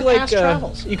from make our like past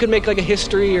travels. you could make like a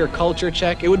history or culture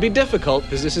check. It would be difficult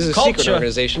because this is a secret Culture.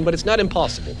 organization, but it's not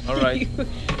impossible. All right.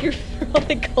 You're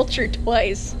rolling culture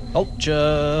twice.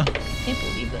 Culture. Can't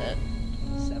believe that.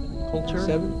 7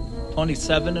 culture.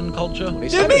 27 in culture.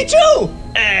 Dude, me too!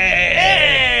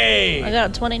 Hey! I got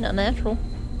a 20, not natural.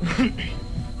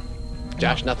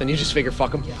 Josh, nothing. You just figure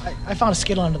fuck them. I found a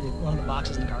Skittle under one of the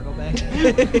boxes in the cargo bag.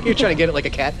 You're trying to get it like a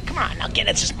cat. Come on, now get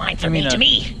it. It's just mine for I mean, me, to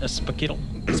me. a spaghetti.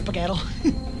 Spaghetti.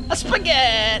 A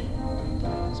spaghetti.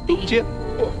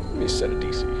 Oh, let me set a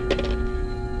DC.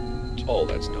 Oh,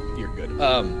 that's no. You're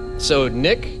good. So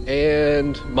Nick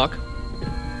and Muck,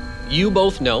 you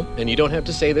both know, and you don't have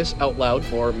to say this out loud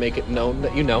or make it known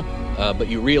that you know, but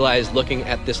you realize looking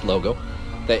at this logo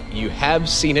that you have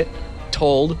seen it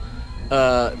told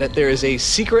that there is a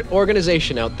secret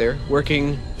organization out there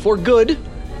working for good.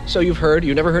 So you've heard.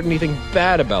 You've never heard anything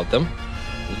bad about them.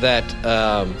 That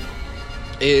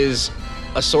is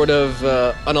a sort of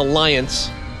an alliance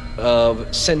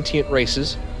of sentient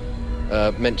races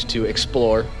meant to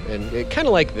explore, and kind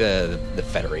of like the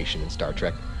Federation in Star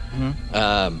Trek.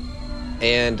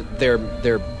 And their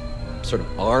sort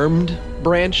of armed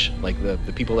branch, like the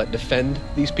people that defend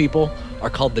these people, are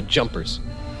called the Jumpers,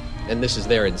 and this is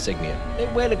their insignia. Hey,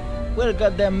 wait a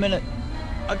goddamn minute.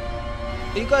 Are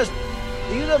you guys,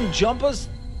 are you them jumpers?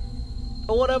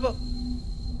 Or whatever?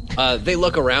 They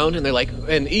look around and they're like,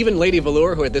 and even Lady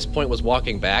Velour, who at this point was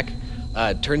walking back,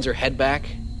 turns her head back,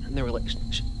 and they were like,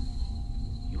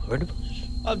 "You heard of us?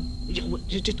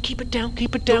 Just keep it down,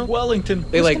 keep it down." Wellington.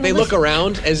 They look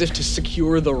around as if to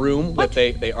secure the room that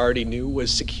they already knew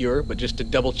was secure, but just to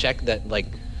double check that like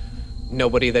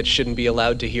nobody that shouldn't be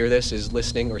allowed to hear this is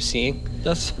listening or seeing.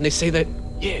 And they say that,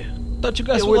 yeah, Thought you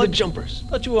guys yeah, were we're the like, Jumpers.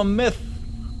 Thought you were a myth.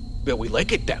 But we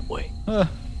like it that way.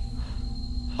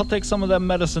 I'll take some of that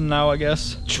medicine now, I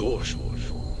guess. Sure.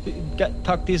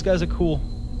 Tuck, these guys are cool.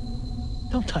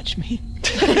 Don't touch me.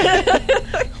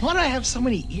 Why do I have so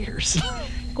many ears?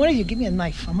 Why don't you give me a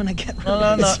knife? I'm gonna get rid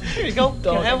of No. this. Here you go.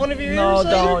 Can I have one of your No,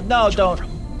 ears? don't.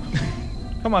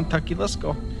 Come on, Tucky, let's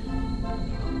go.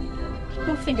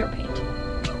 Who finger paint?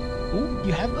 Ooh,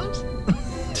 you have those?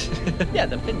 Yeah,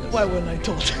 the fitness. Why wouldn't I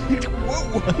told you?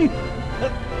 Whoa.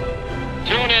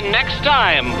 Tune in next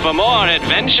time for more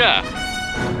adventure.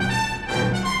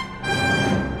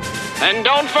 And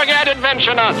don't forget,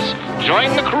 Adventure Nuts,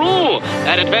 join the crew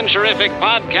at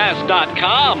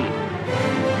AdventurificPodcast.com.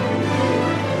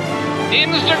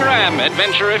 Instagram,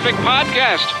 Adventurific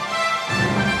Podcast.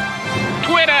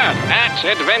 Twitter,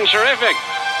 @Adventurific.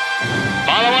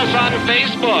 Follow us on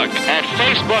Facebook at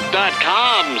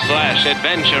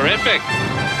Facebook.com/Adventurific.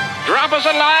 Drop us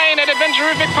a line at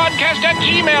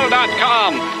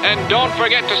AdventurificPodcast@gmail.com. And don't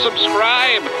forget to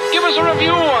subscribe. Give us a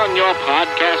review on your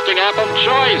podcasting app of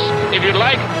choice. If you'd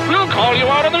like, we'll call you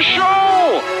out on the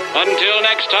show. Until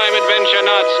next time, Adventure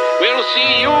Nuts, we'll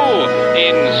see you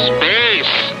in space.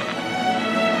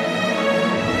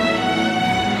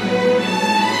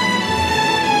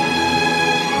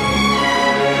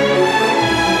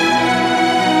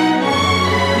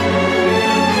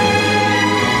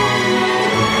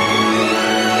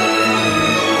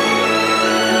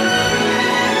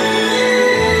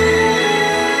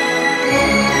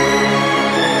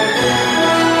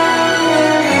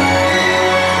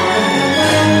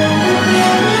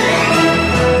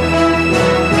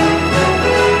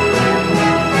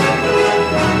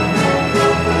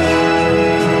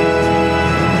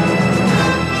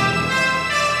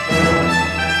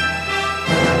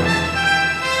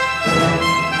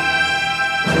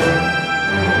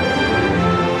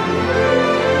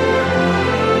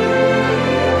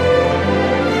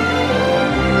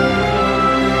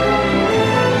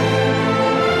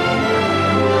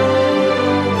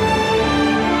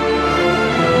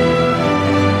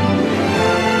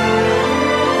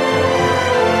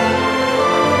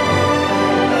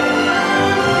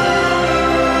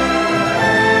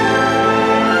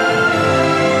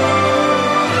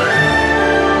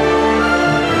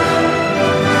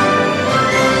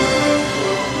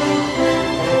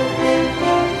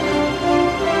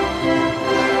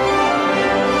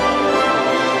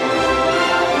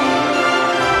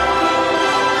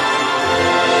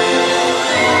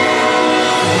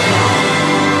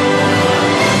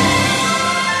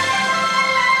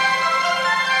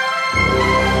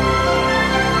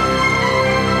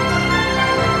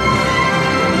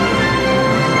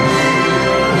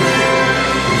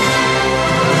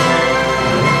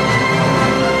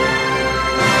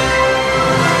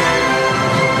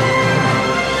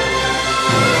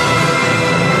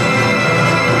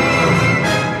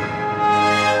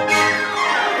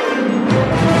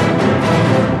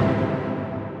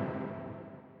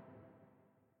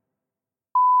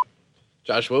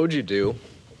 Josh, what would you do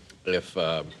if,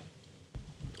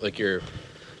 like, you're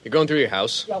going through your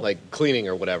house, like cleaning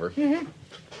or whatever? Mm-hmm.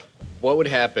 What would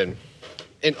happen?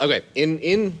 In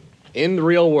the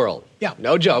real world,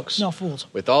 no jokes, no fools.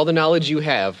 With all the knowledge you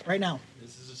have, Right now.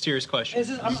 This is a serious question.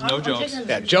 I'm jokes. taking it as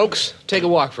Yeah, a- jokes. Take a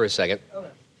walk for a second. Okay.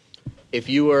 If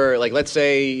you were like, let's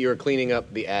say you were cleaning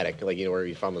up the attic, like where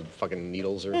you found the fucking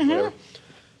needles or whatever.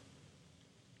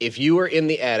 If you were in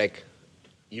the attic,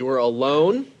 you were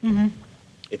alone. Mm-hmm.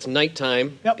 It's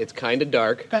nighttime. Yep. It's kind of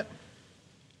dark. Okay.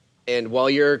 And while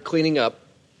you're cleaning up,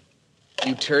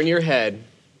 you turn your head,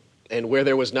 and where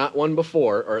there was not one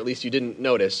before, or at least you didn't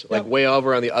notice, like way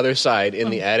over on the other side in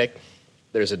the attic,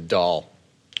 there's a doll.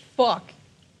 Fuck.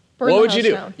 Burn What the would you house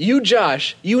do? down. You,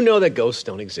 Josh, you know that ghosts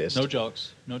don't exist. No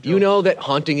jokes. No jokes. You know that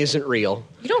haunting isn't real.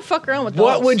 You don't fuck around with dolls.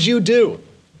 What would you do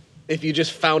if you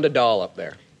just found a doll up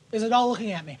there? Is it all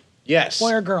looking at me? Yes.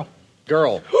 Boy or girl?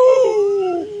 Girl.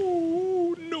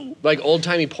 No. Like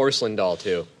old-timey porcelain doll,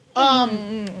 too.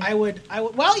 I would,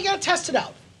 well, you gotta test it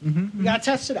out. You gotta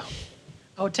test it out.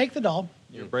 I would take the doll.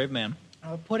 You're a brave man.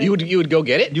 I would put it. You would go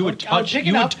get it? You would I would touch. pick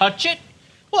You it would up. touch it.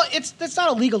 Well, it's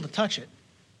not illegal to touch it.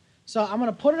 So I'm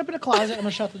gonna put it up in a closet. I'm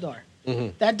gonna shut the door.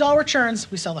 That doll returns.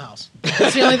 We sell the house.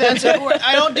 That's the only thing.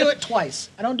 I don't do it twice.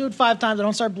 I don't do it 5 times. I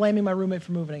don't start blaming my roommate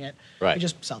for moving it. Right. We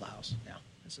just sell the house. Yeah,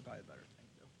 that's probably a better thing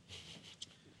to do.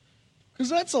 Because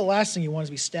that's the last thing you want is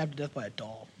to be stabbed to death by a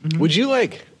doll. Would you,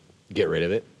 like, get rid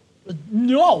of it?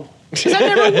 No, 'cause that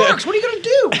never works. What are you gonna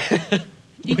do?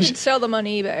 You can sell them on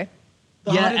eBay.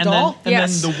 The Yeah, haunted and doll? then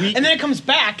Yes. the week. And then it comes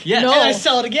back. Yes. And No. I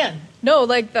sell it again. No,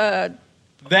 like the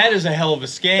That is a hell of a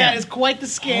scam. That is quite the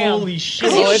scam. Holy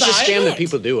shit. Oh, it's a scam that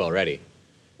people do already.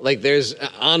 Like, there's,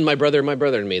 on My Brother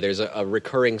and Me, there's a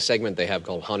recurring segment they have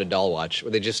called Haunted Doll Watch,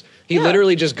 where he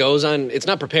literally just goes on, it's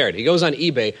not prepared, he goes on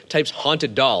eBay, types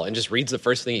haunted doll, and just reads the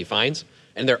first thing he finds,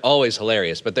 and they're always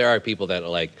hilarious, but there are people that are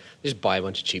like, just buy a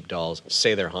bunch of cheap dolls,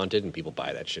 say they're haunted, and people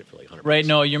buy that shit for like $100. Right?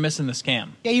 No, you're missing the scam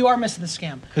Yeah, you are missing the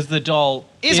scam. because the doll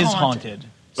Is is haunted. haunted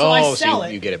So I Oh, so sell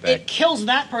you it. get it back. It kills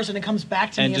that person and comes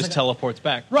back to and me. as just like teleports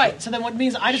back. Right. So then what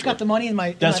means I just got the money in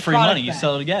my. That's in my free product money. You bag.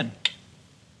 sell it again.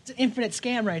 It's an infinite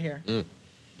scam right here.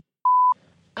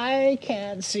 I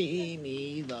can't see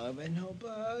me loving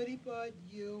nobody but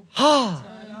you.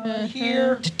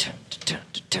 Here.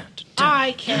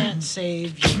 I can't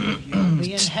save you. You'll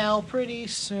be in hell pretty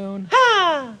soon.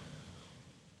 I'm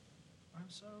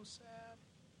so sad.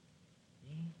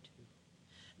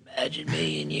 Imagine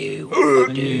me and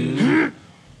you.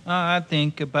 I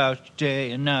think about you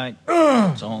day and night.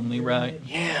 It's only right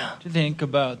to think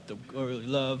about the girl you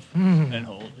love and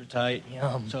hold her tight.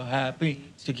 So happy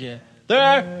together.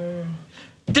 I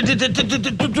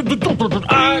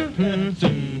can't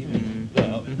see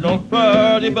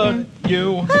nobody but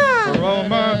you for all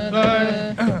my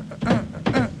life.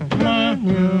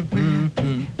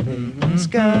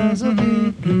 Skies will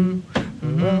be blue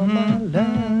for all my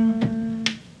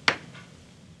life.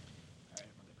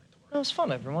 That was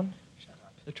fun, everyone.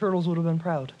 The turtles would have been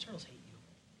proud. Turtles hate